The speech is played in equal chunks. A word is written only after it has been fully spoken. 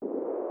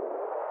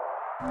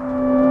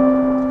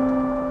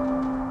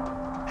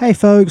Hey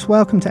folks,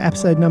 welcome to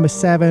episode number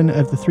 7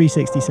 of the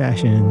 360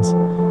 Sessions.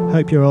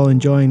 Hope you're all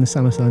enjoying the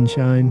summer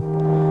sunshine.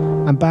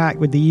 I'm back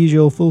with the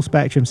usual full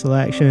spectrum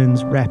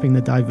selections, repping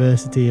the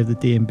diversity of the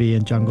D&B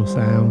and jungle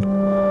sound.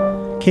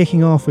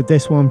 Kicking off with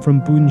this one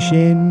from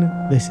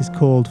Bunshin. This is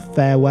called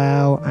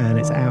Farewell and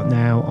it's out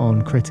now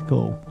on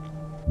Critical.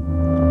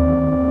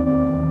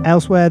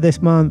 Elsewhere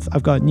this month,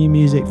 I've got new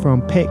music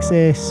from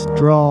Pixis,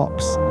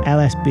 Drops,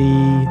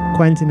 LSB,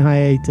 Quentin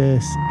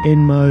Hiatus,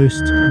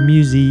 Inmost,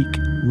 Musique,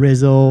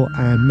 Rizzle,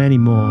 and many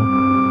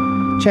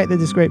more. Check the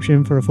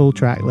description for a full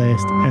track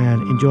list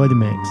and enjoy the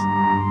mix.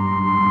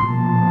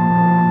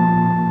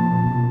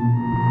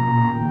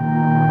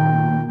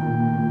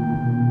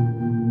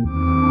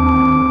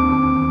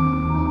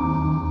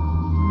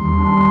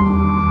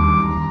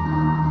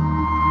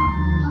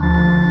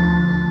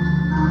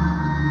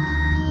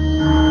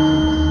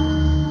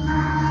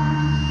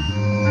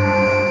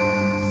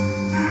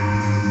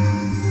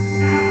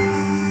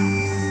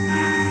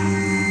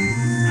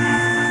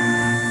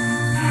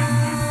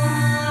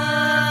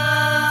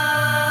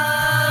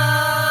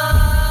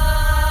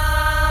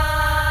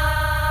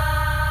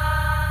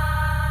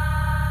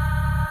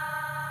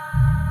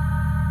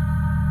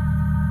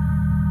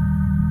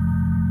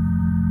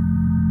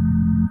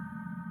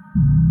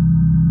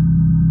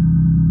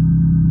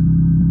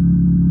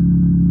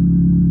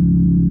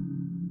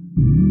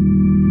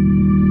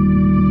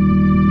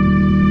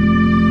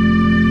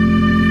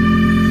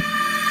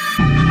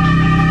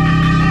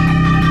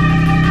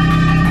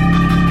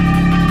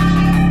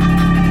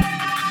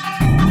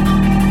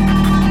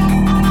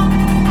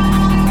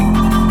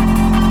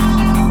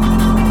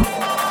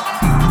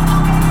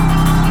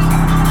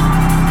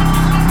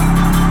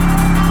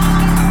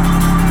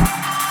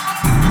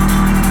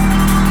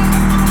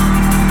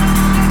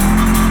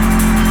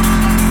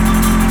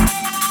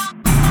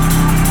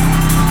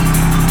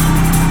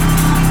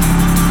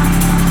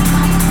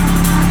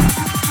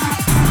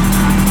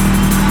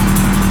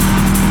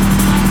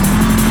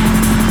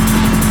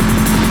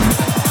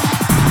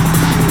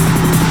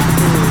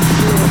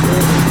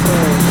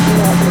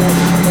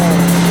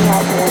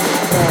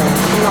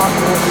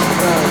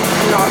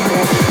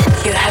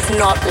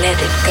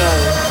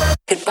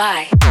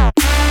 Goodbye.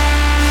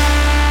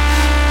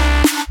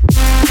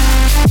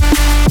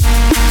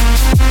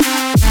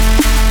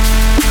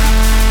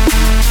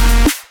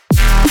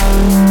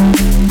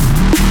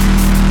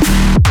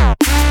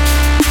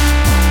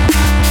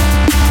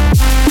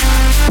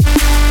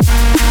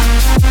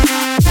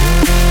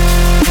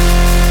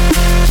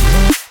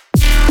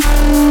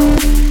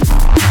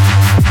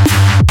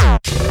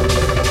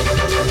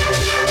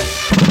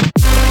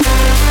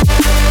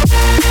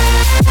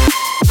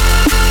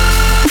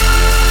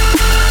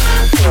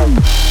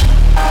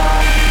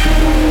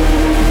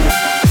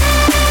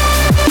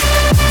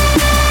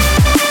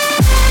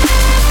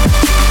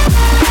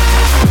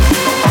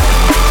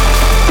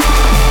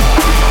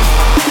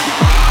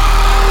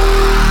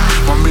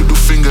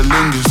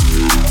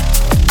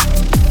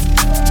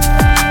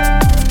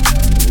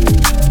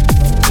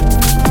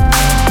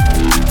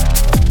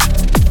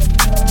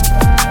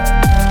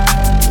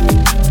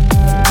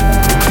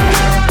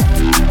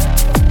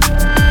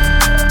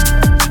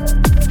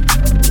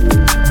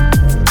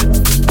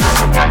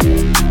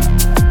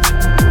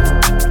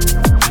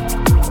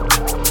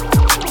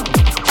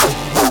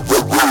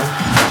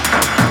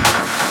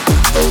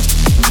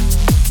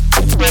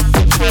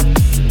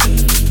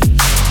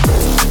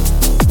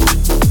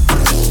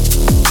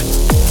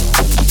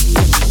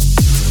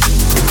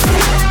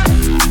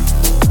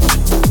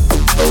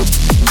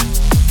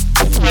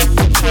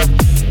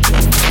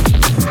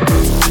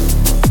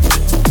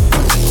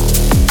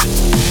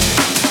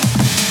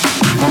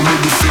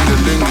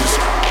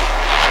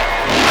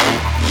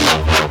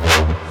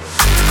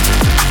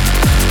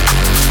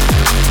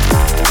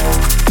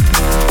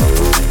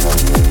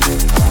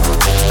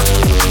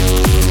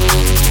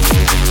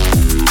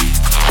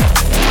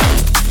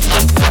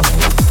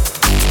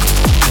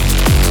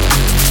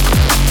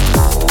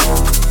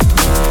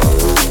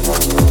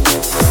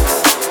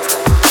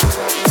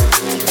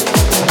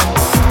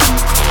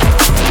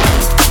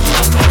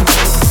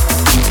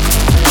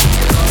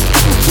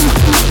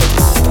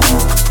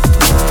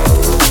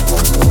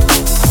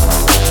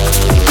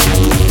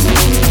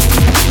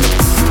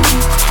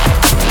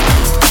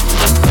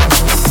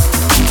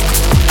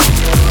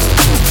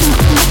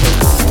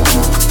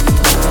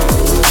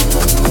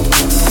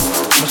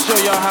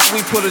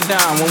 Put it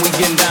down when we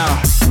getting down.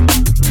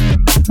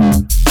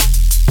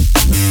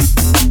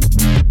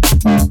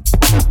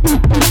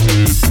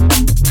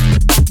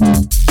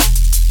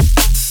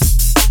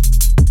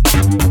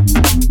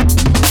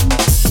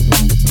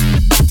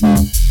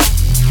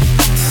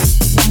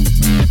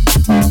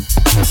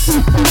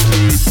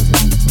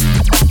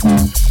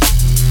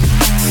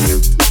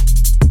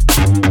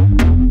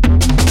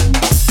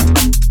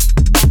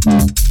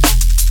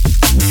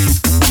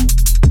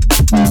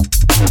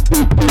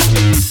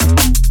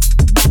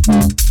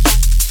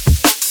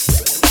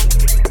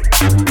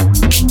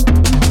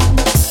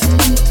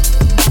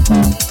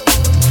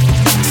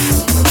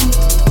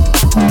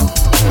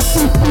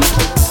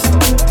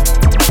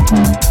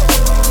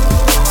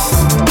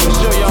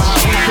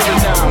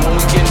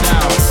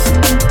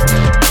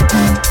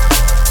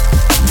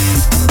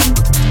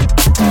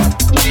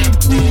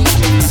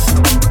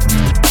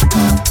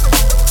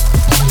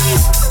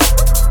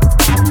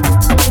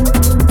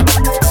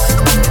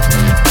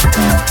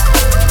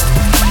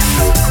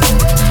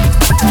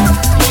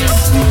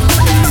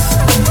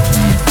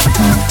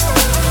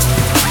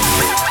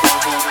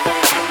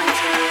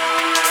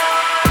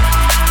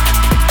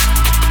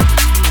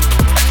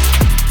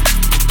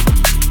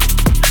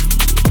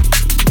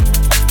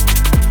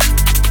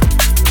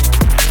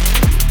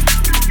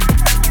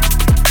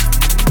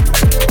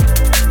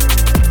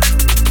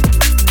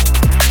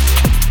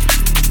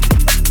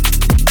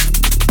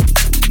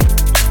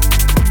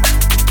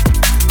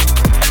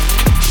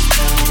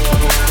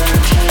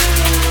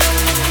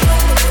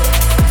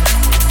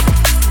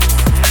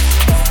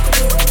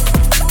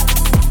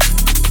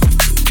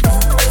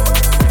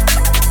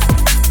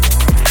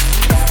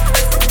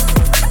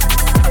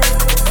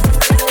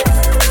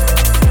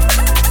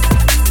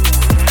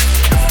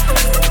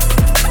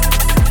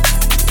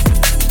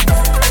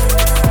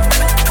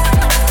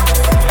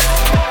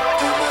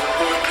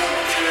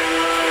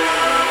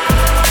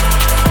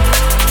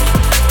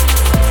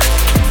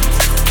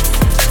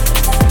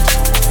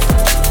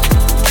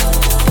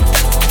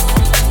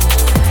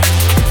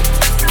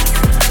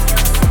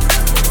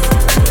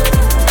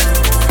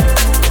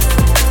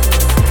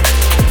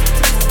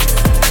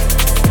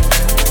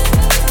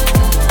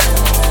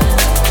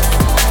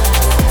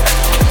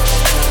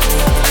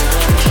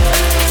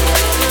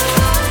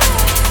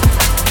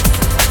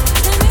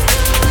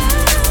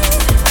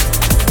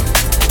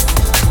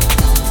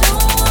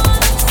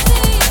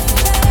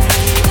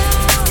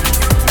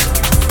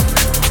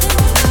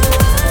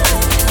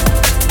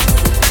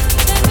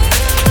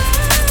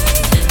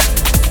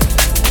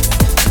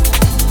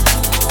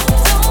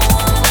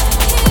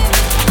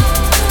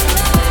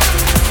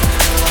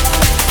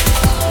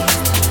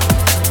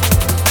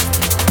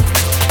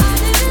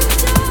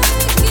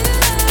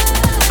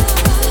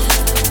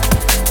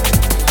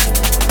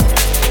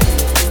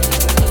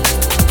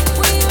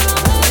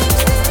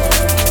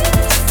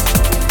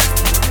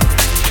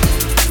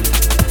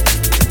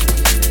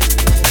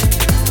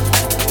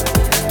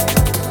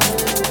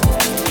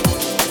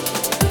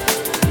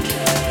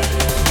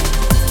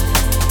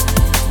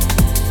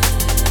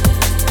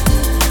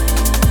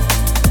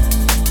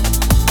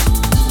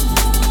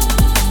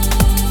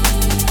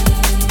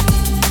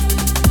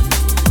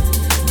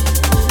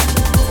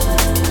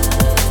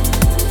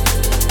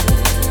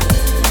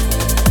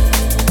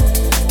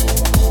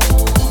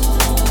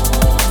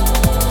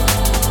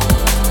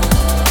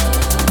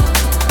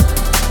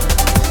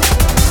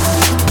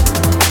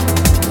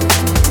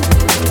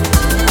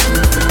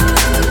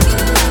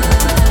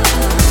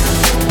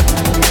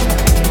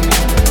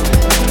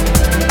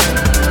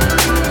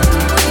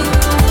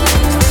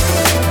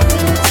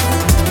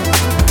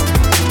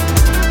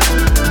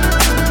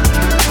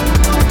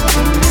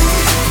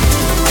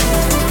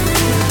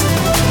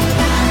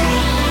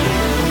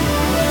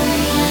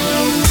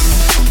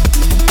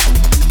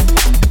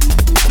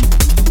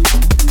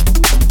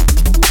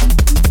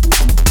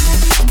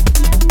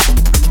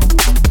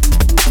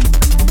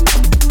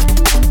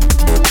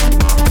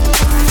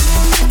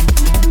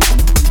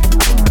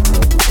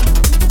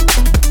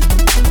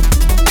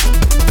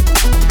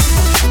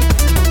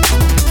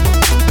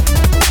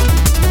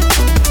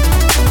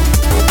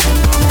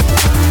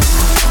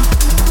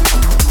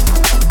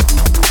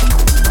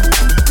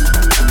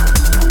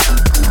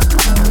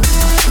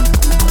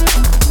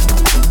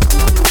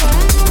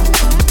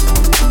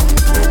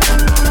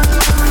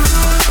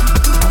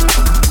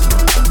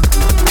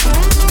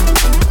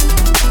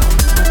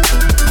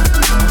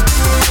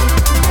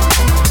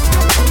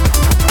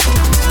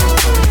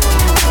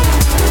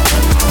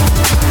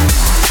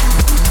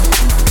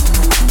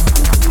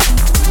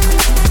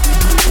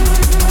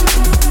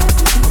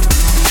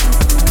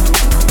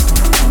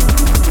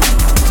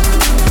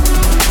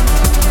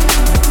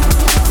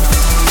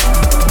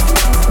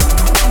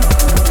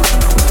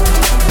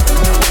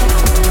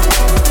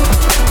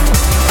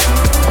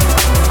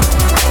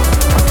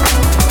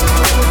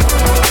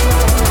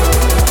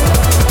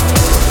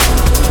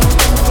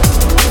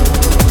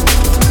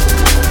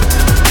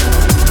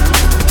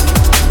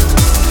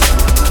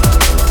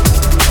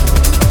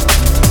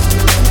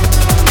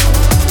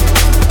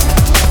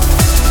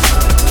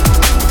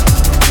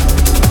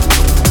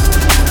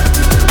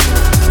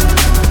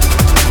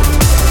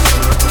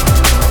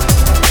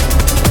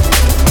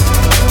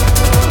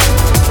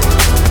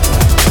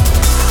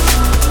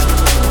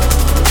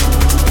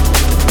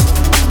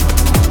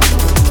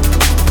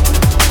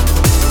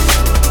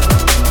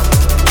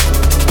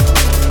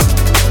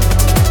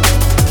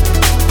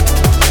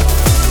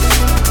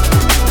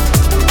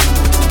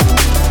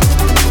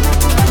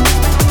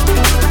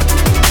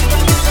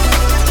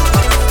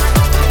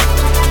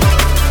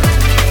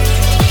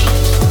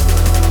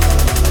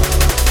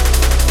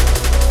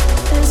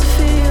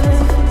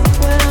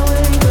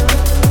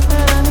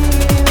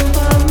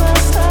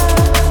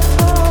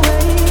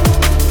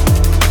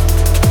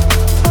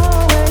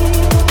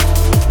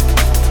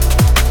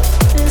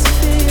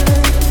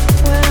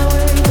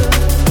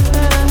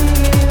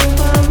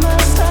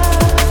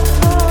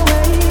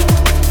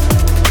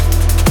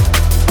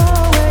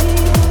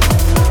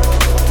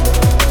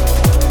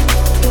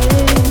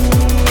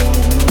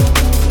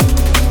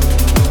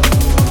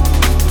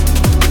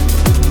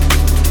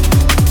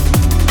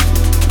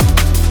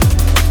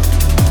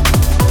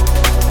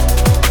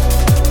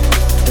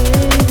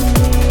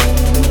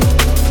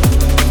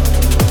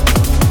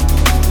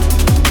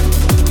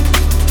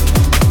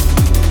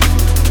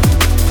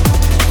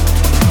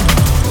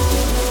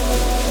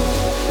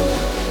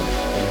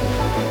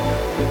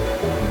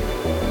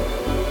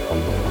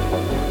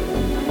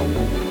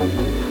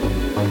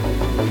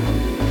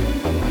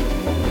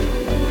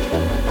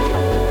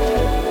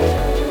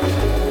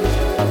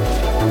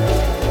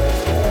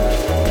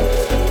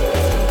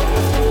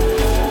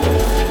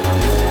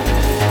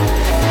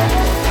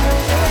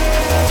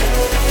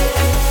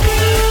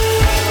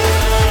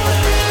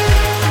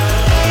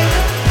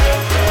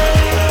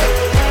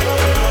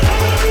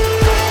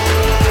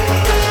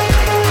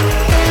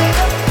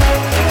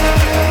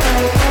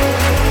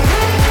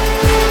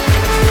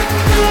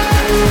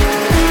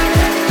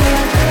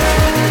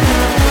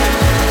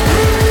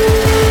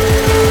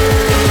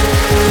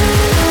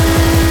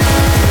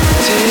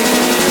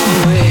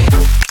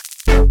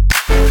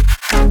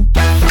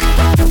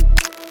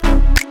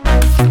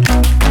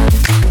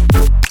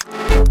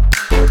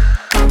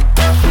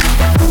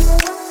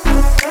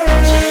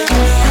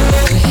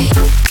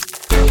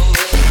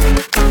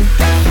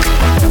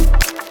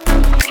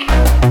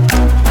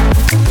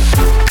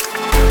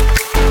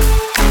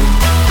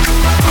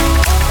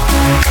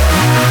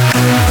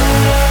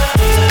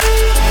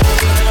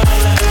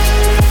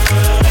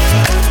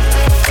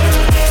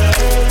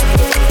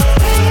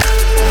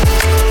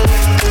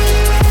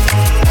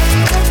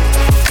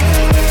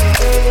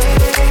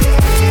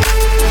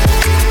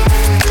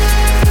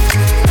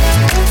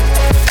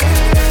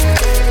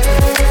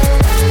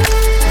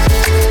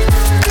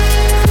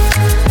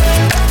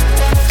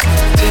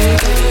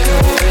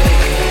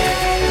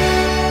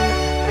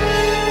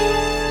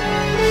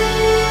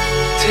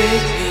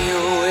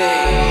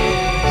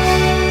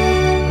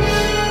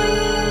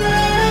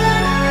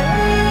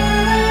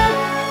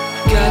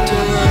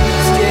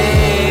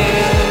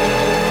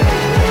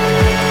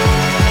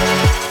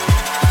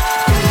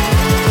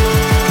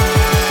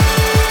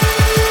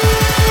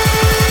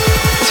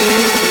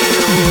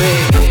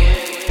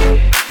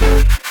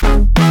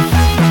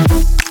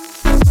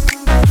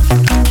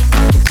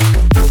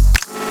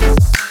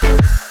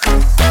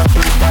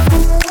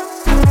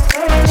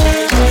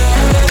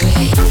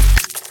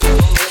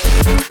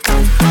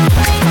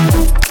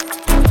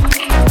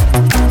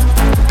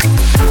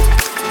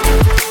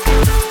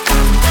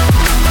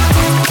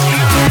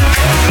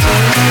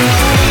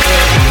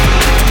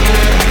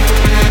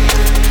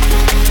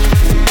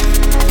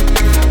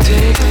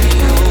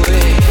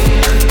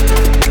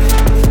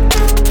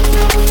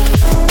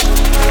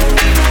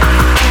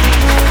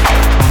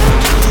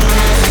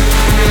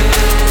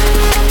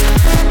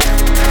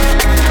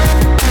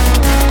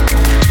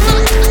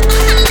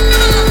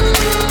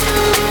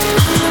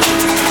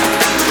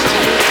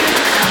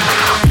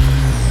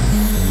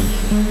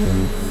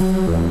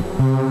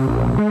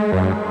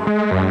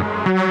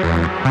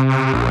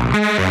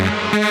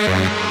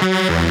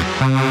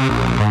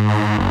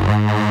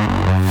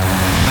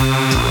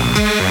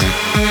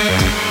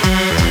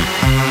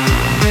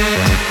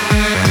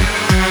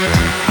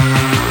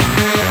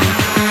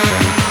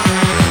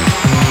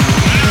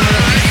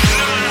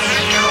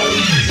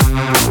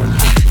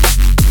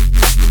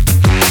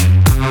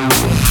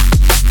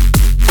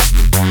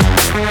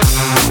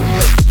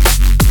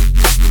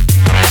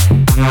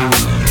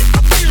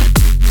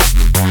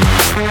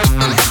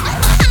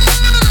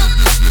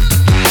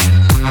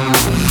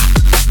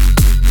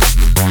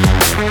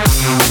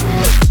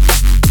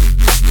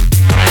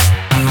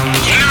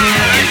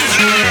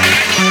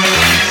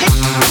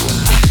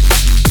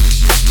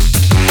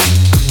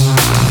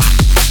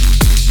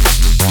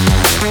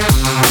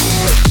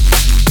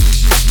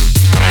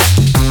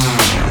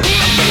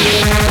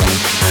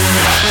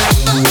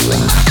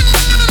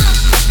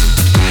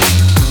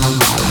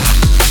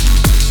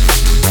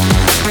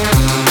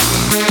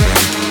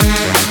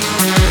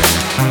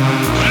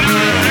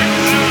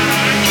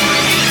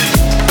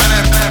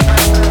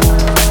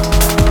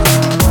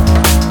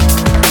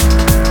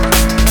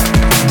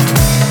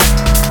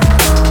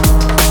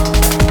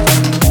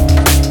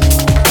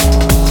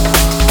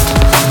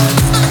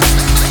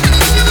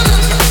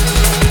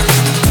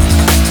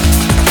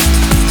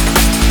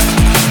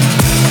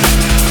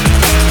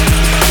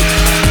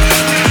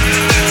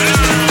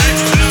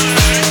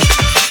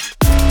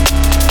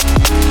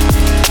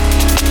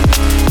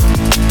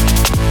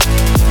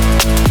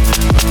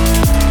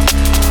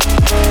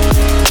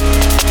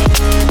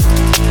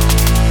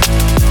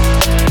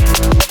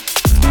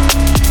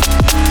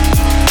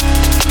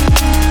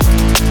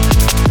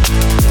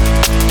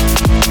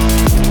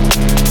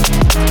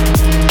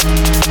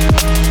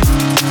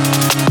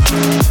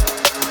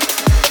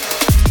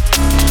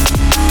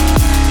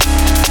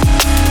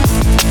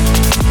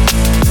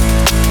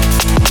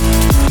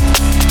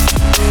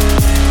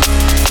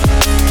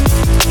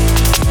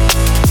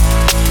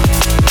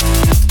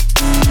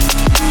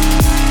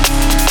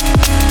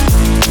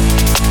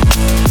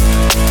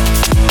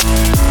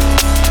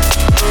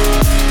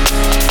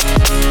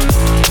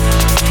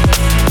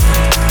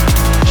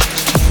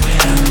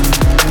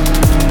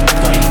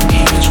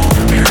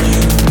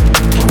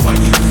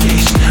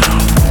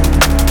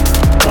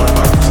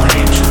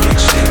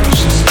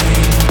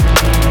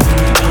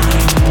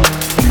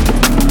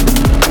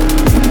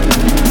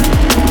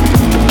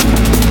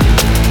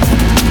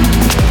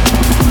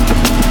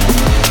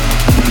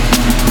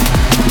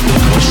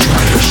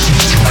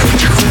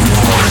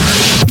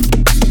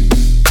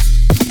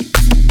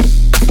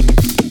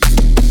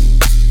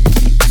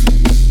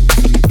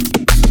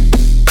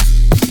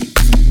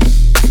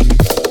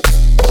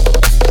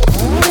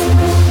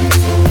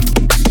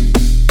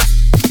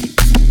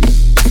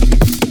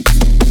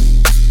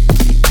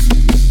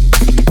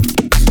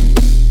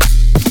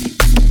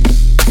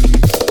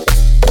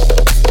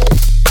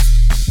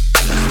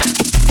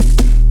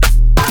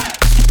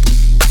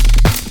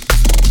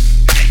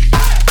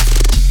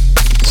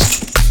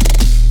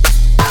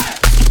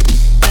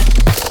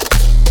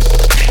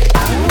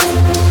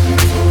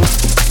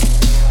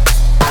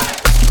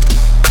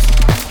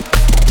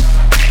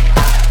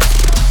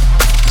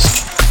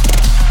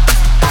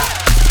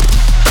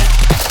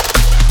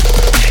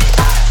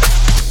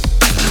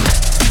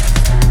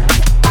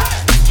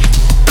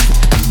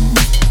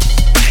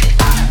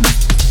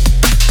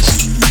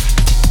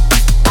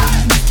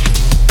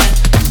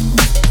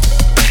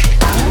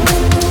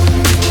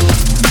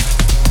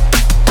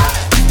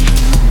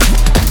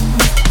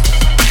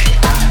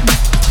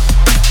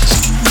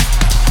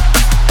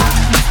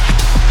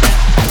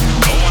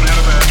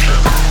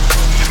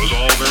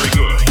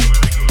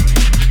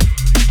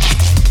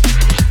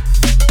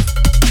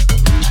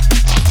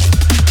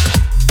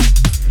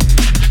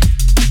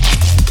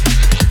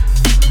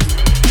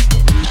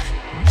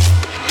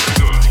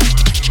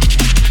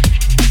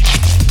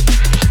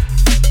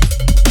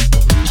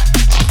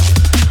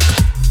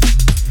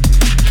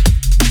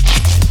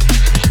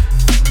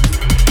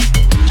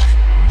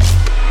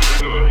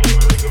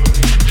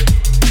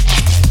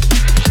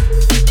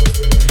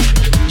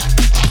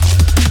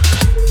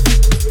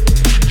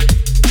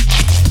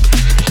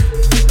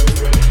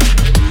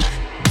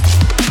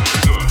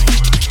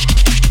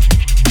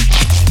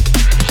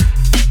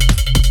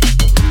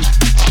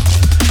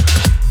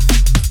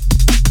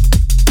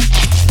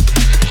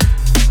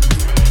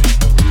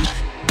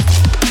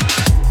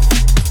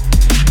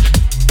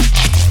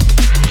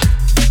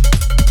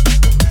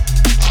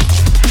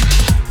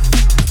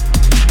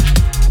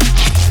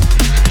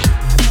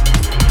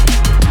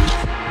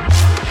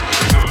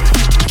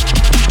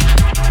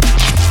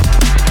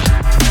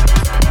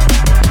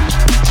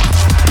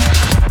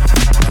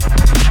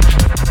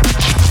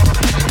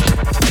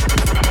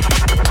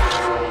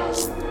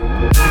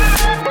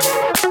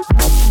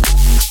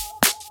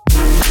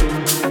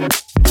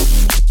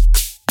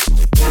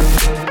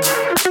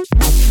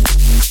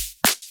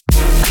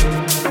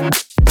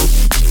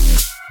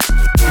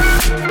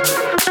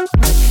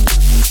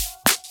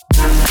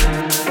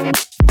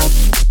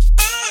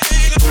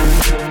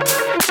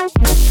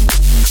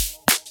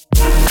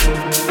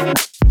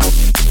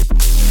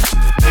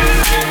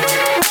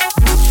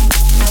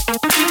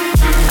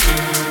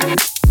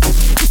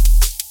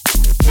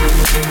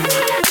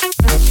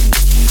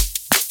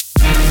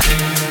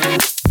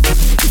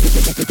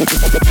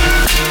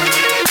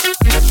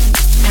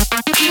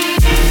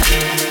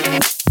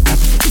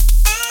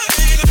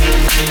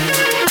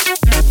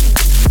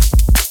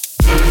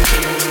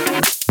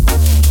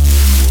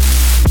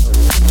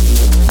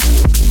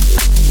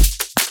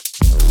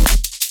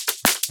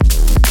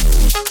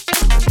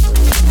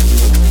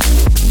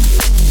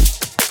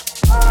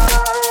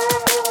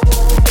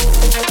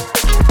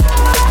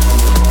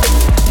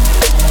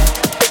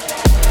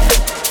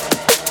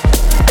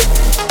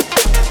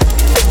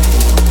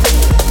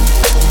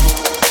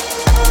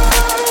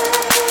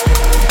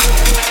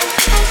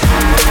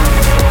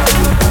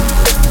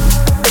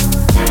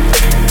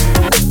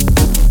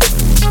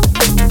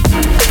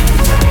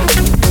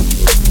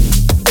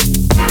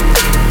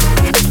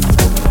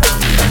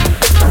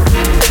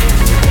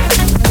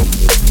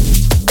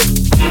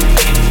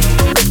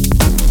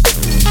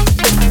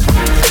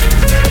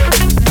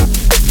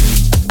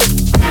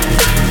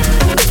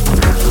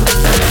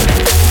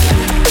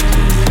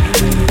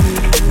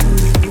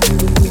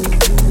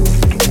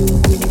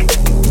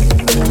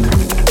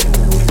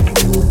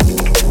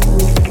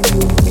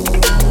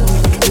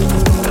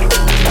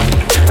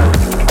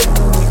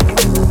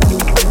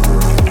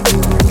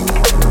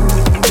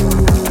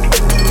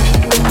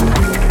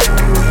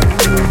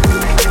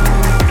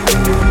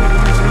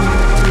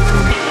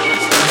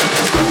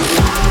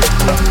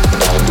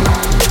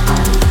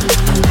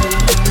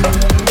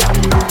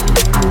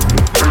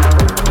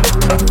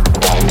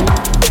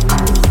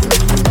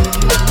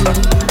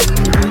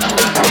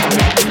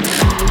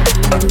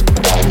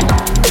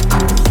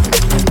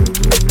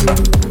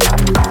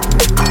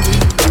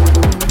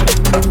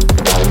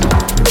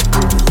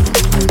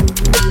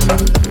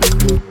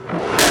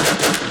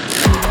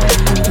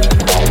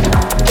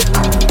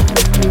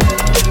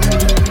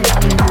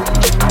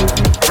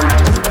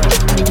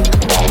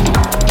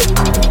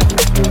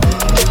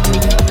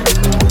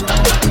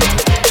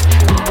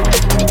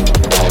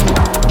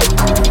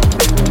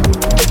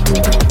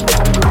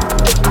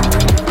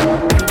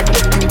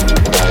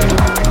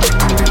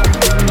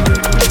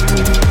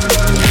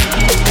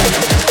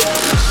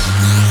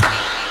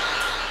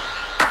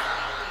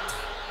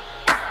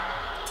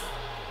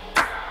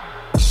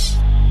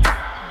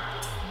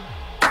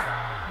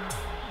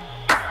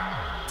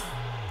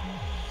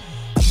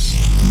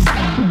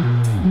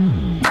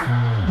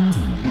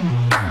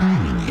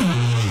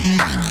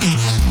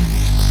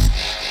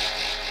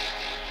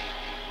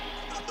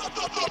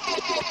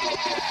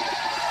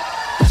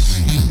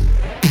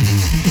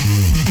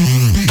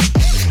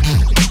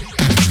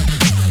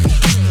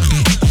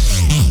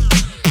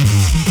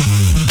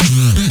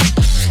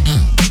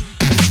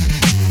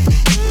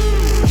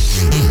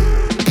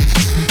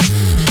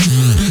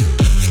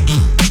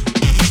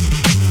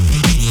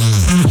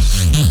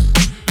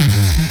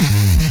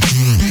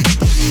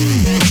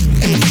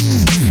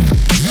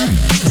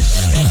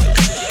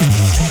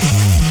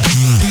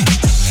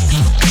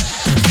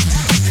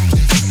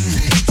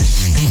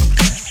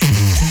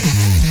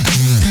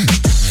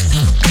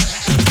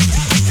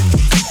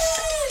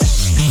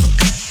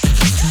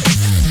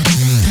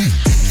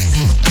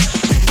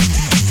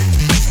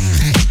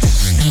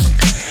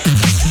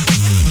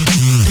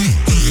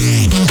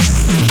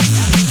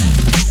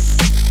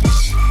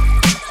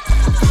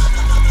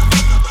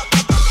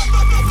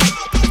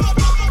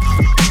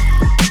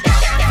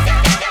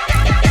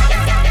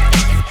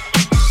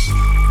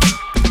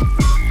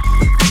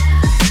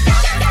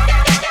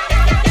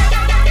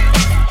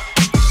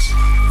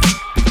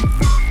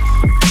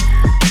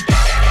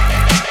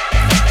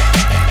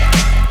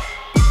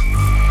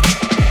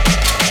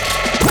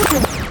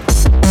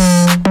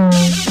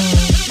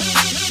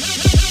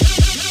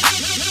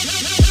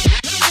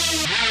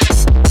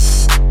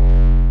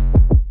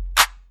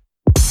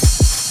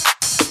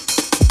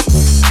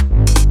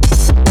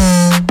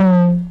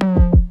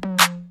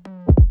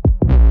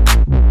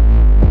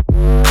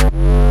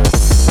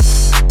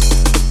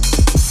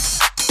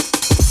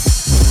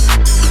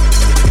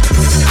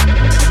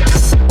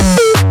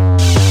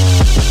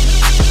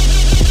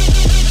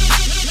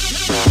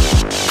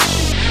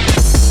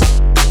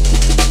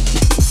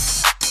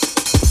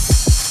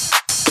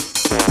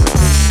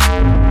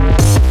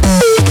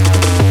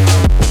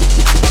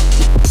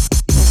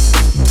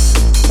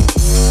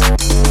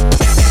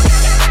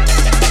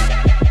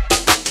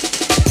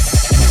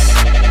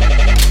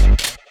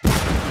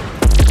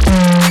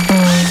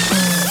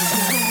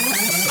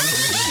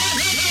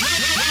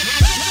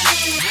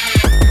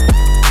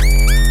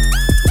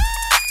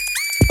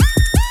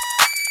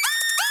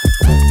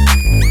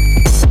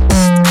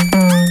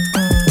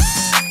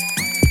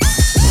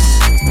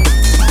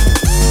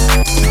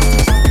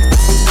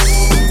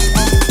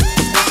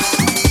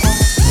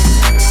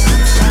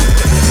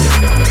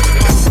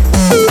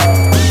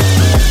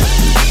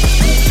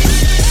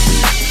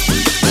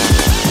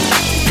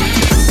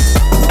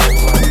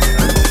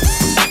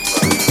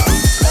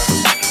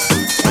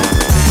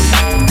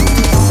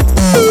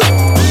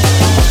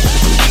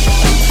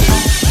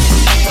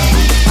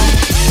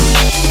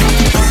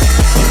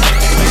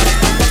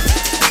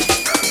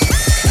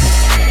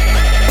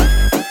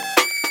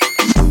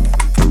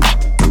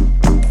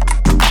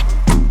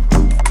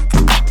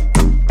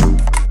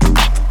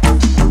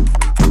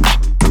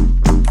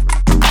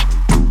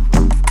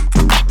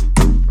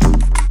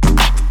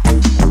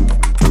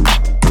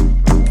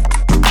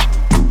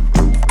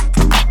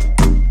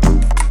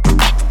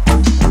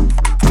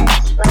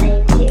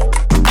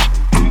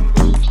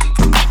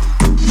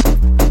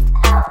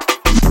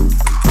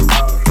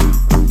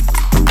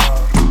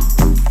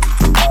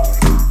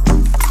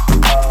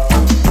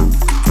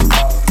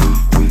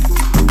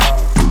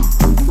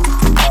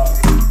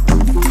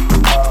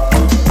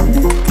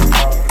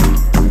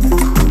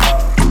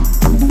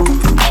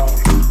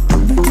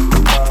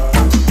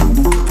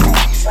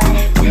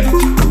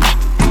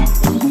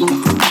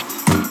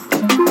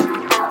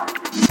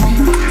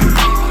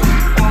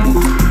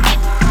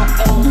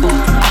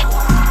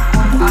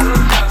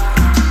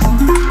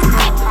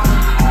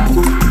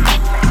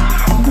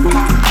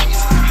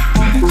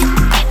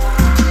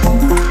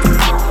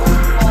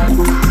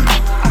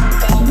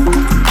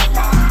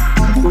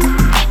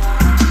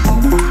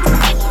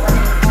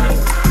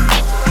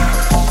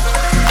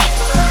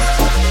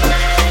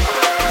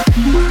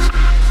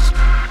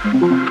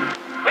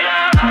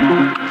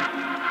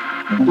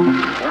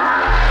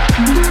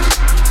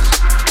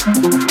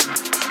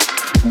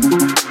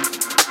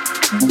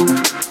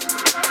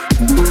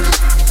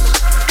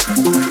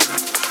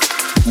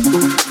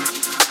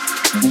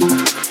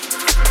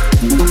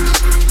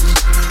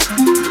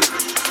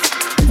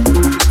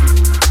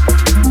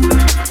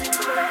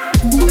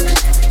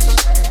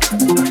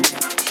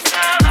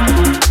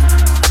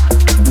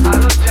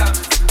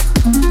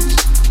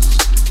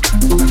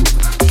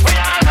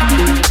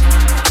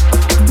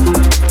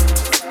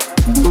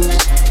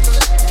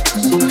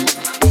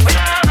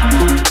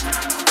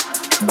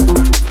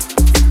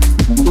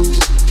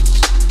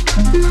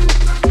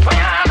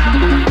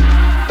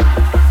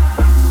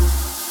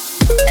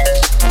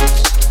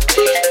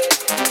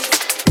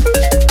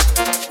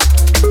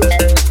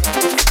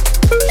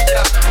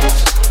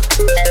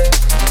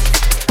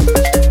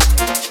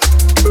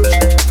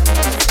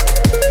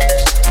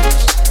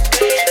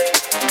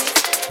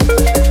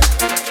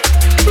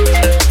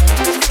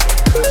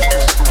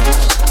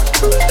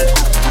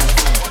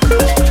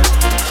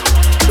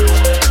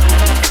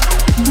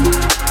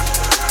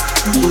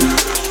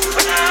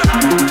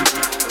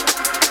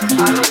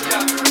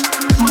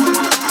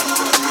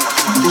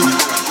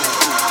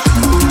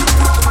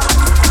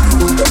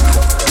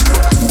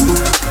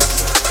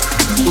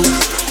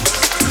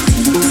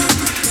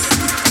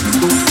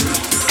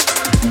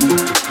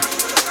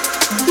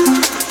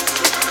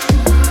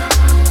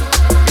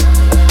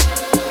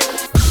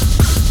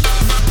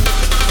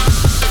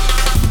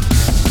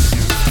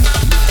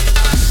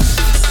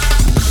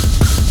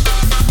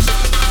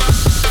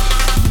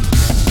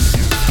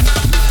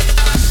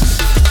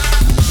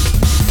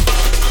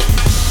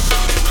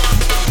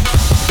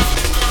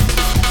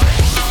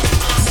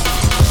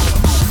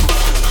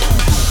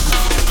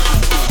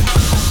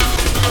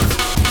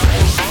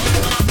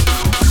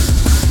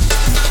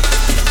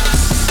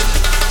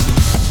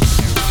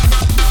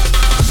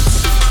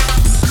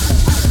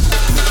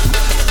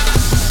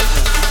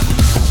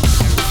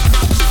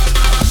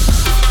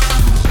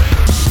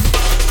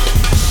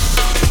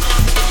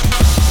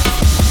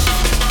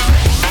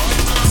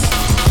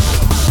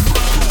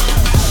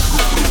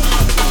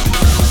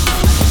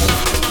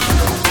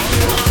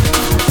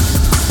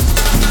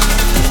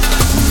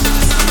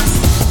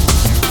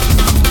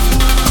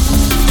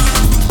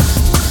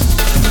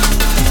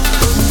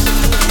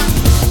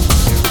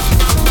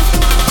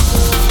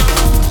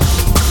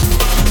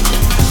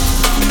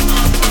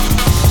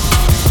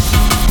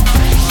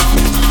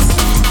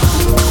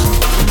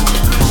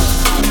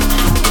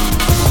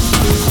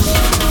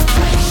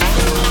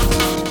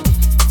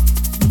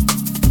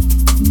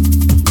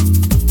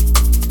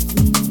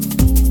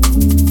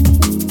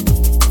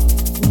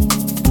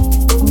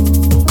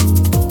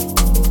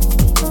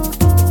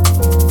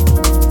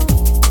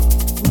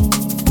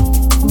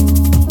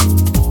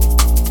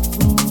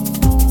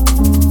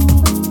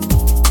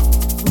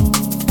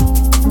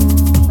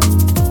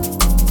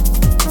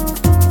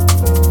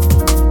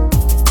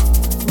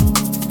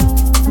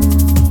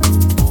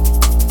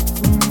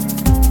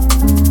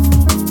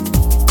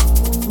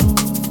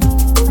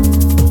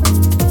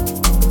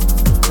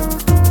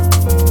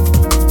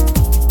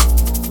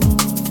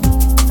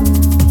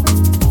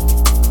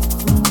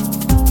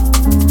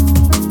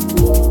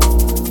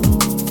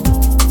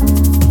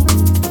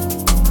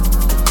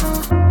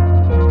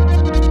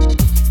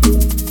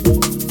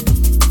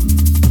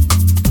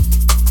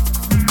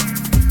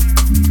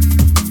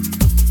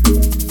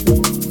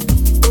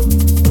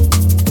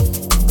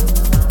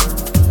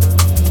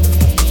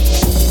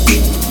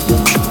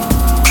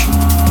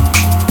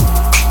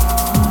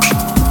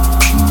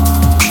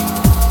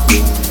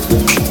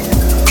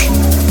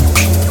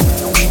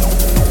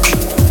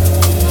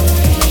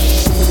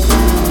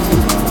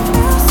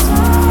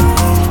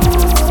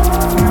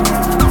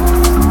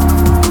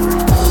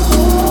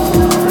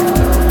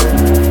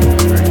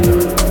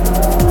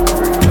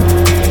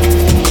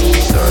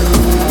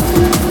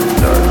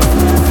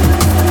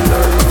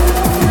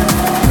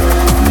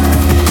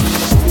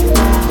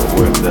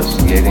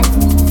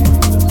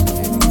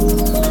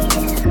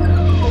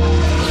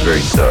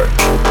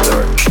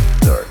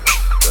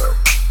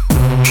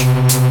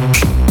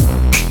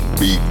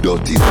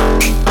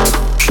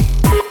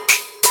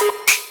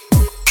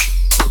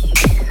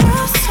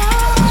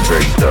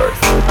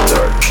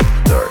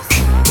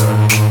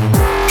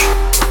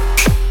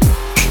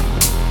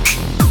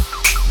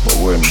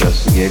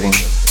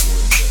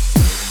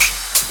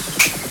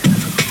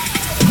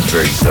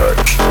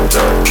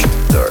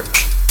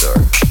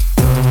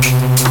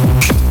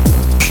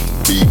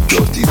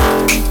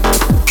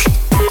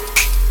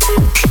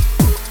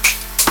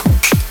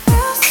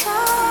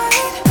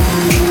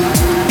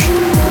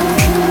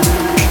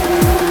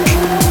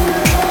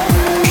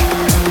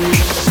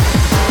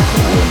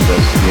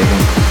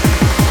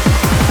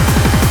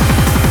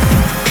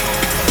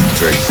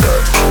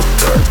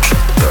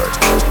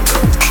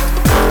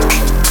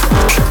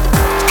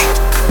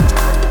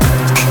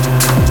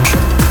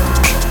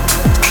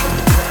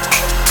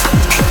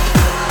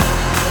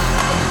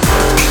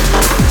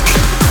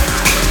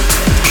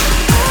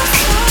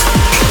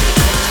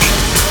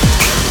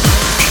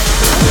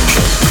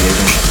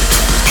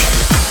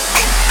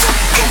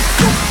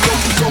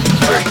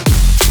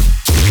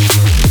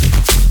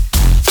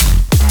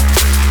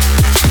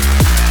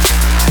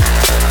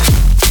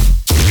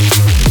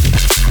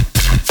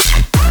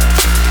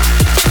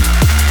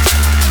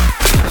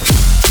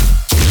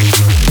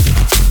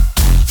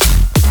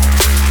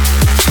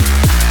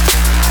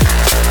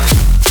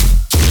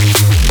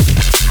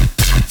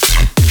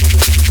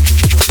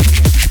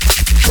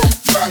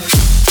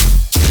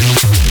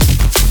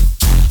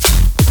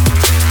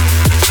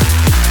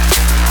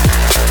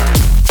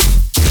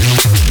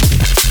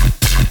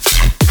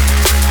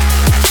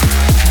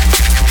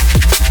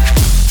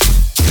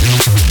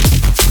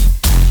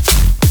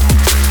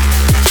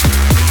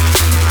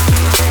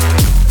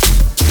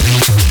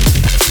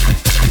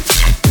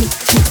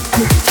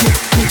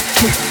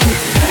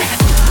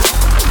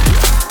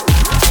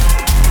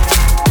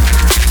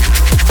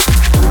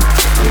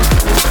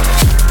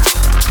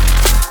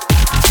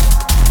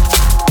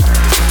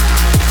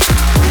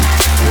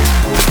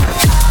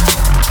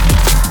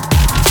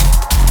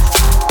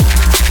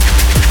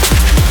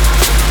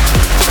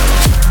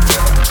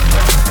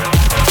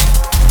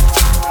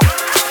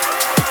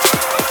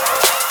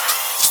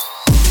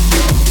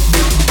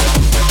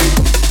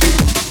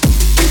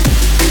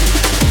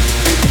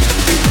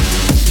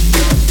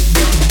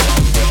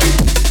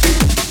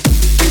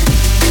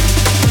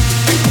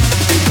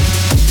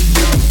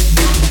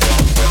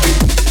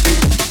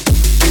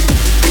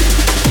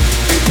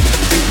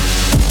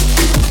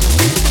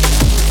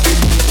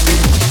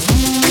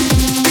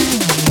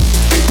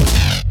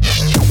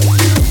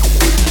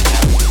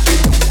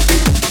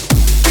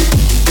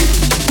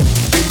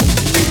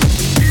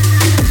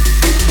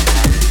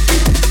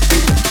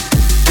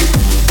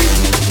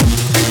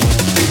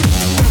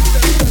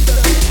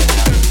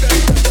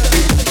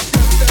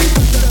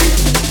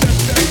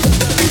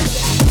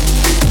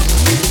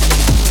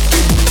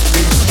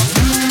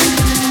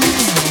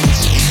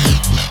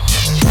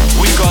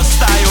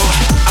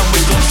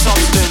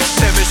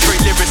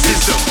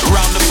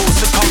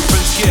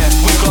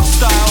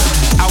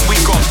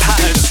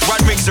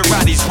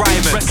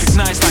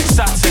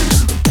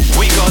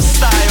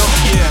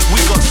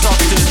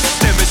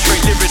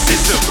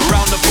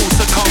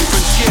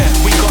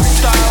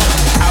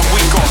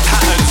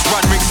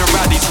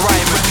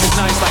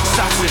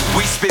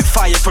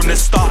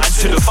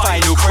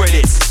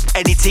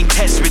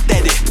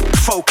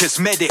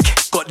 Medic,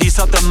 got these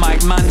other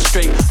mic man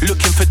straight,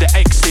 looking for the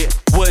exit.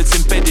 Words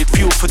embedded,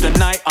 fuel for the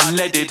night,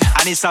 unleaded,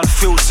 and it's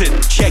unfiltered.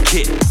 Check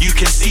it, you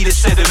can see the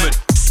sediment.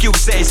 Skill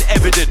set is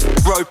evident,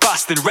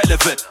 robust and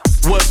relevant.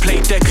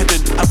 Wordplay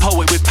decadent, a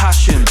poet with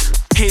passion.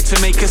 Here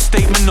to make a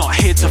statement, not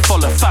here to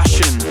follow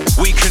fashion.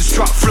 We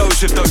construct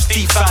flows with those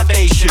deep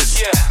foundations.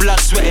 Blood,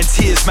 sweat and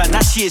tears, man,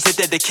 that's years of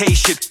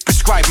dedication.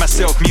 Prescribe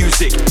myself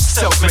music,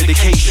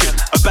 self-medication.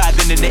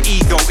 Abandoning the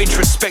ego,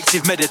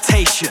 introspective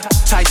meditation.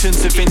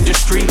 Titans of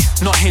industry,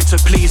 not here to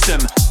please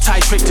them.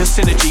 Titrate to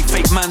synergy,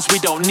 fake mans, we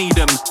don't need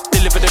them.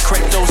 Deliver the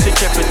correct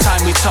dosage every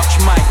time we touch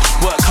mic.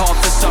 Work hard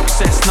for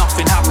success,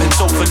 nothing happens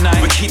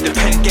overnight. We keep the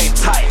pen game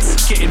tight,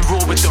 getting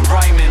raw with the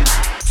rhyming.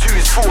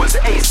 2s, 4s,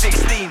 8s,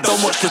 16s.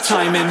 Don't watch the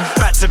timing.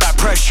 Back to back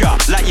pressure,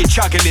 like you're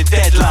juggling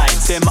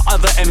deadlines. Them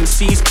other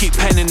MCs keep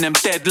penning them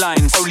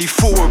deadlines. Only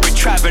forward we're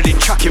travelling,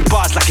 chucking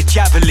bars like a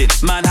javelin.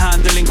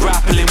 Manhandling,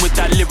 grappling with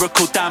that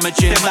lyrical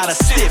damaging. Them out of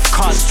stiff,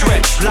 can't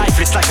stretch,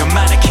 lifeless like a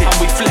mannequin. And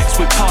we flex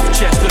with puff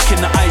chest, look in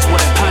the eyes while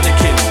they're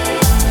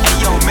panicking. Hey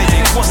yo,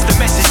 medic, what's the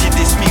message in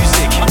this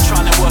music? I'm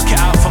trying to work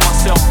it out for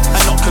myself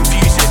and not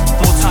confuse it.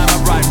 More time I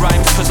write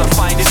rhymes cause I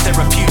find it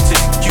therapeutic.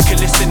 You can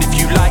listen if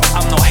you like,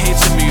 I'm not here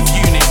to move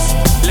units.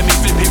 Let me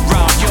flip it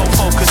round, yo,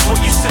 focus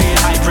what you saying.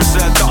 I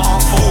preserve the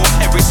art form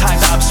every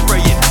time that I'm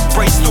spraying.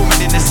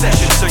 Brainstorming in the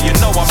session so you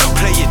know I'm not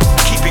playing.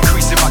 Keep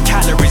increasing my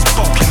calories,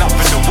 bulking up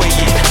and away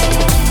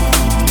in.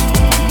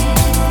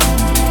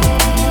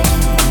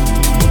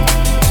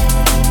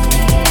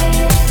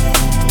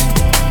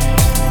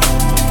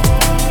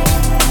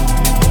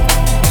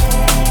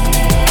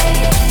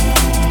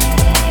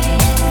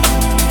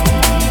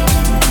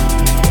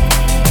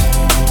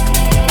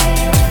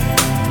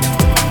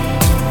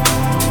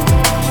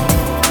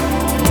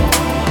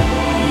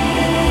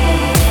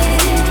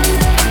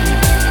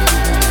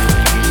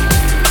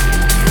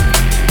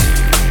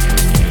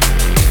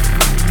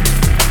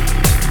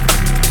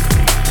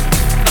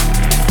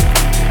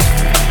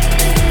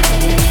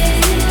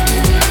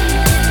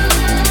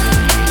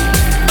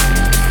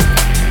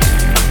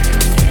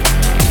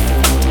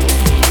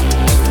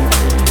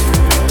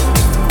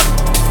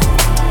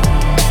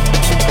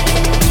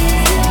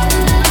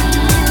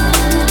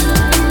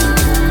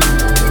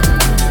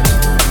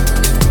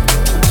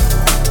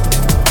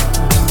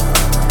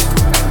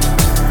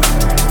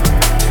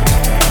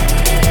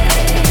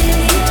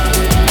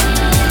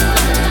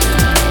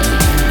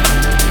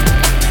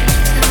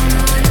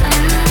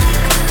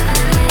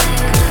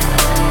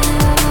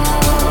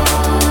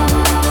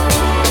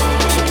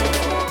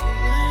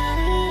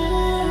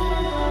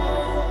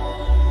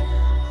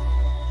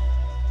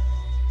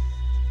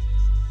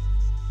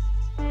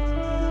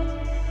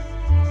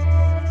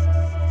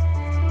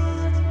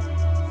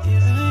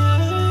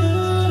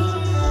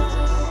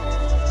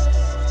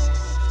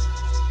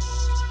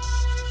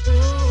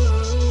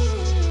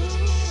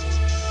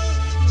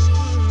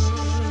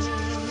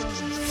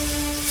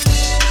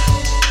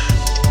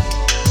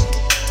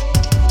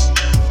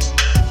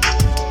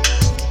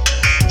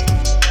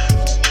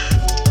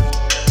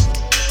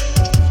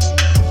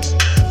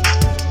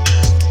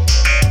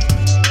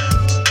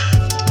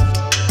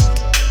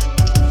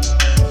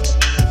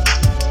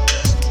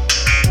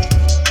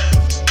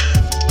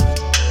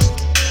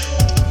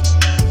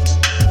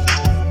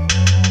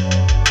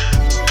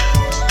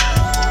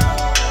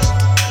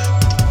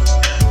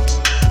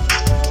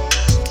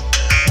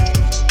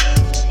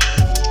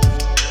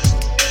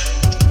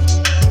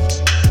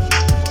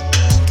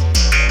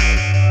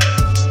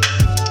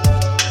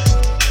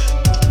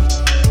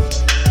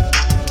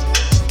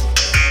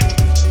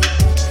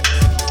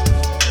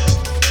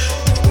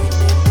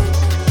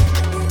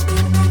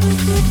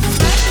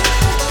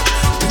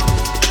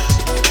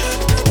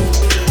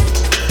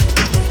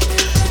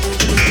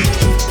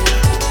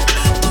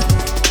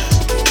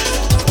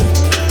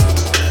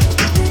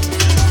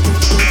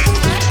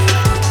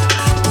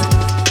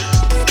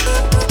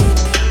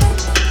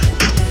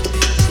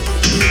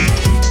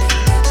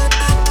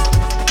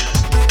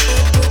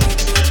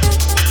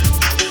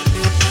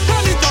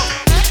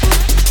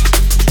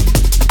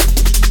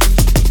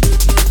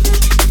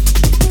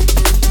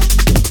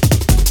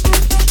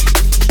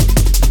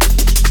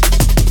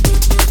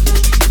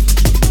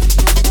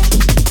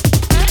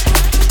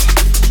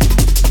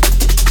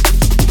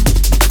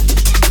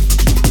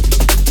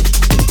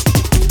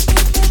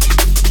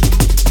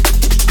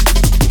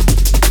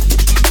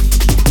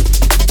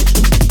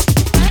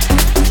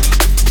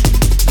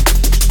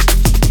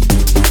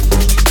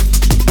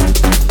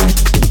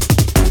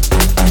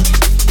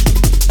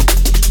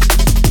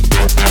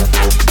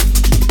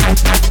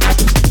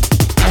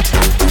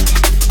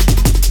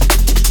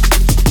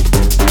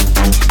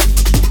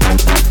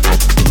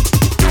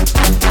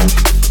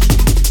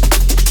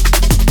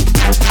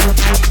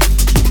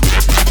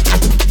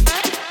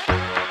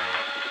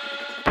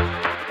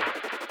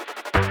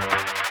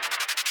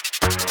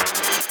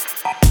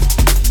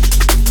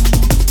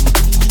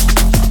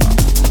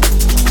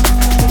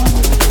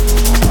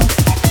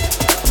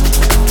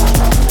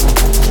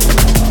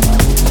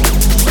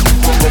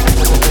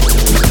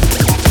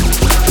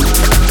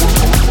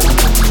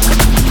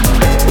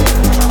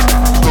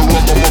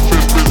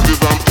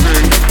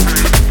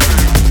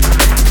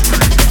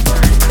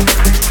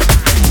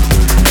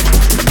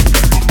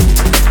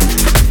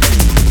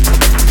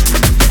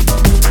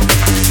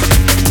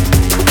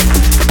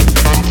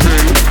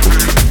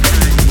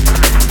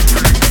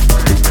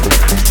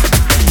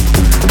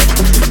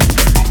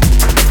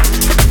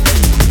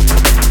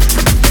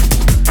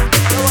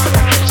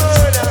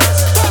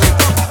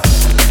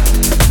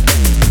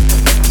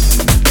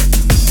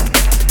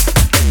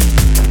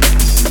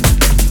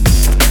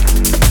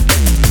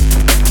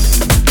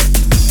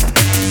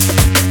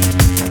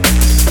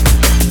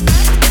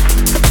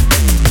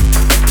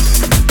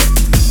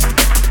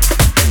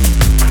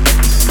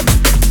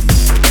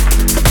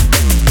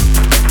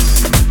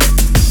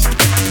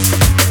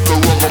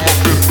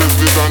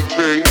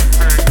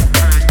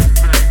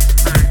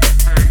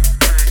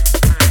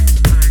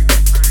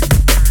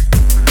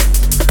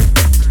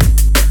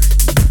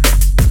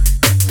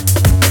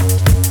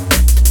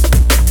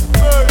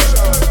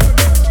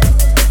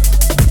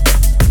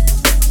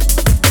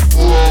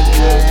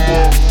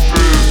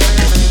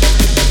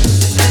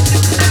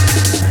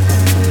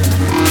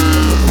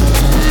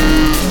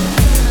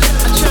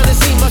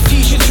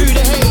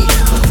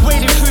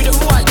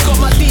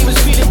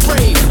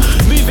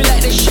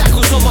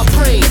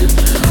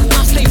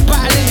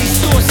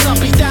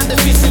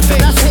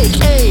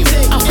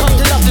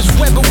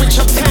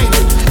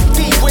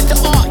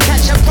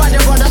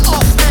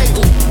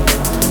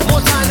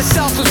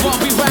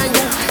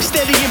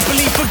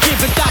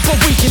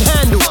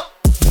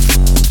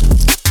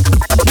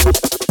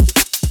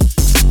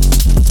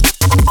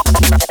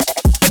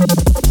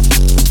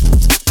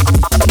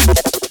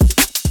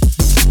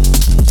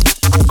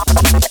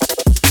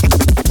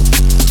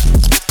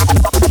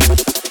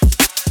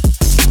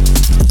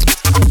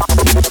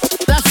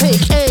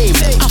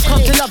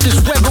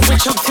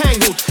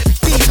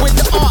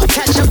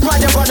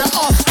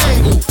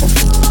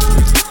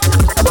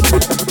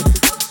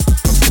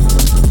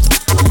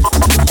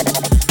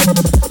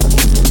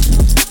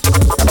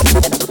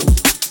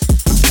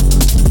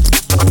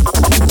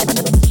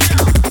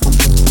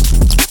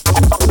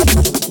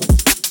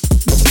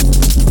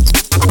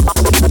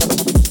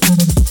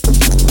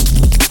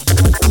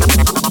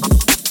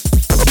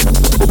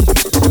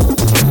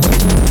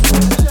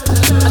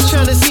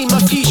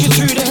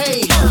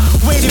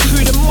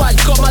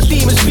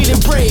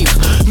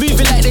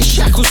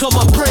 focus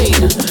on my brain.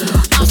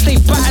 I stay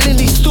battling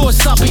these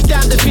thoughts, I'll be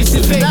damned if it's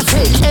in vain. I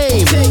take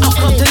aim, I've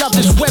come to love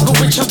this web in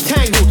which I'm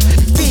tangled.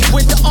 Deep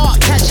with the art,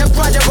 catch a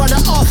rider on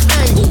an off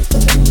angle.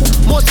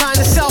 More time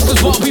to self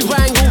is what we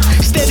wrangle.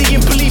 Steady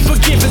in belief,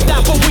 forgiving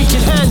that what we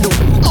can handle.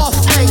 Off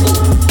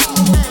angle.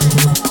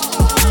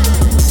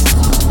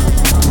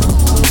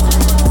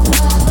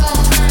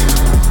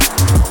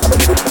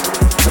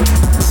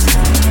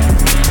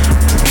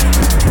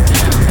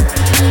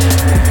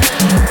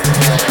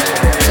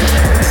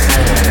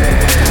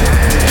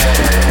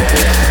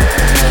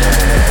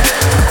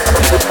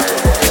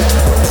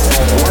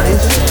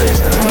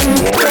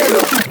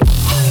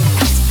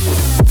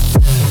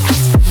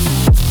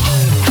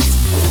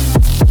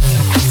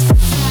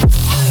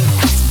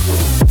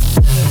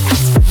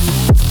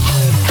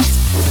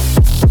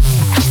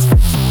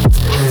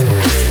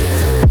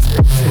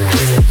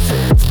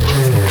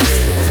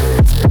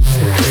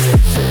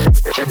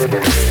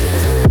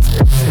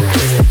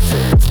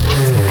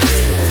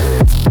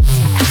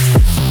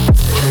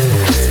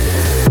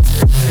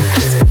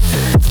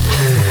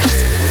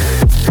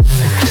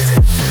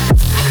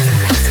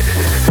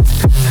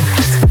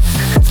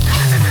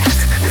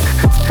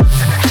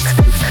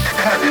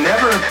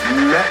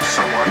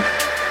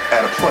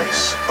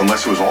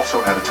 Unless it was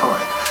also at a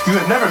time. You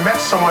had never met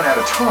someone at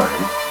a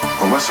time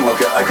unless it was...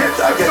 Okay, I get it.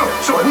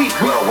 Well,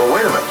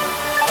 wait a minute.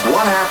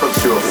 What happens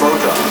to a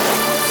photon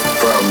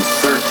from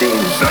 13...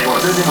 Now you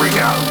want to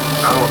freak out.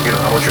 I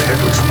want your head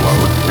to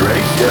explode. You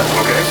ready? Yeah.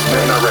 Okay. No,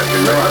 not ready.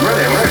 No, I'm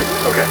ready.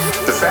 Okay.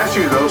 The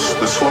faster you go,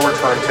 the slower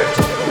time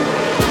takes.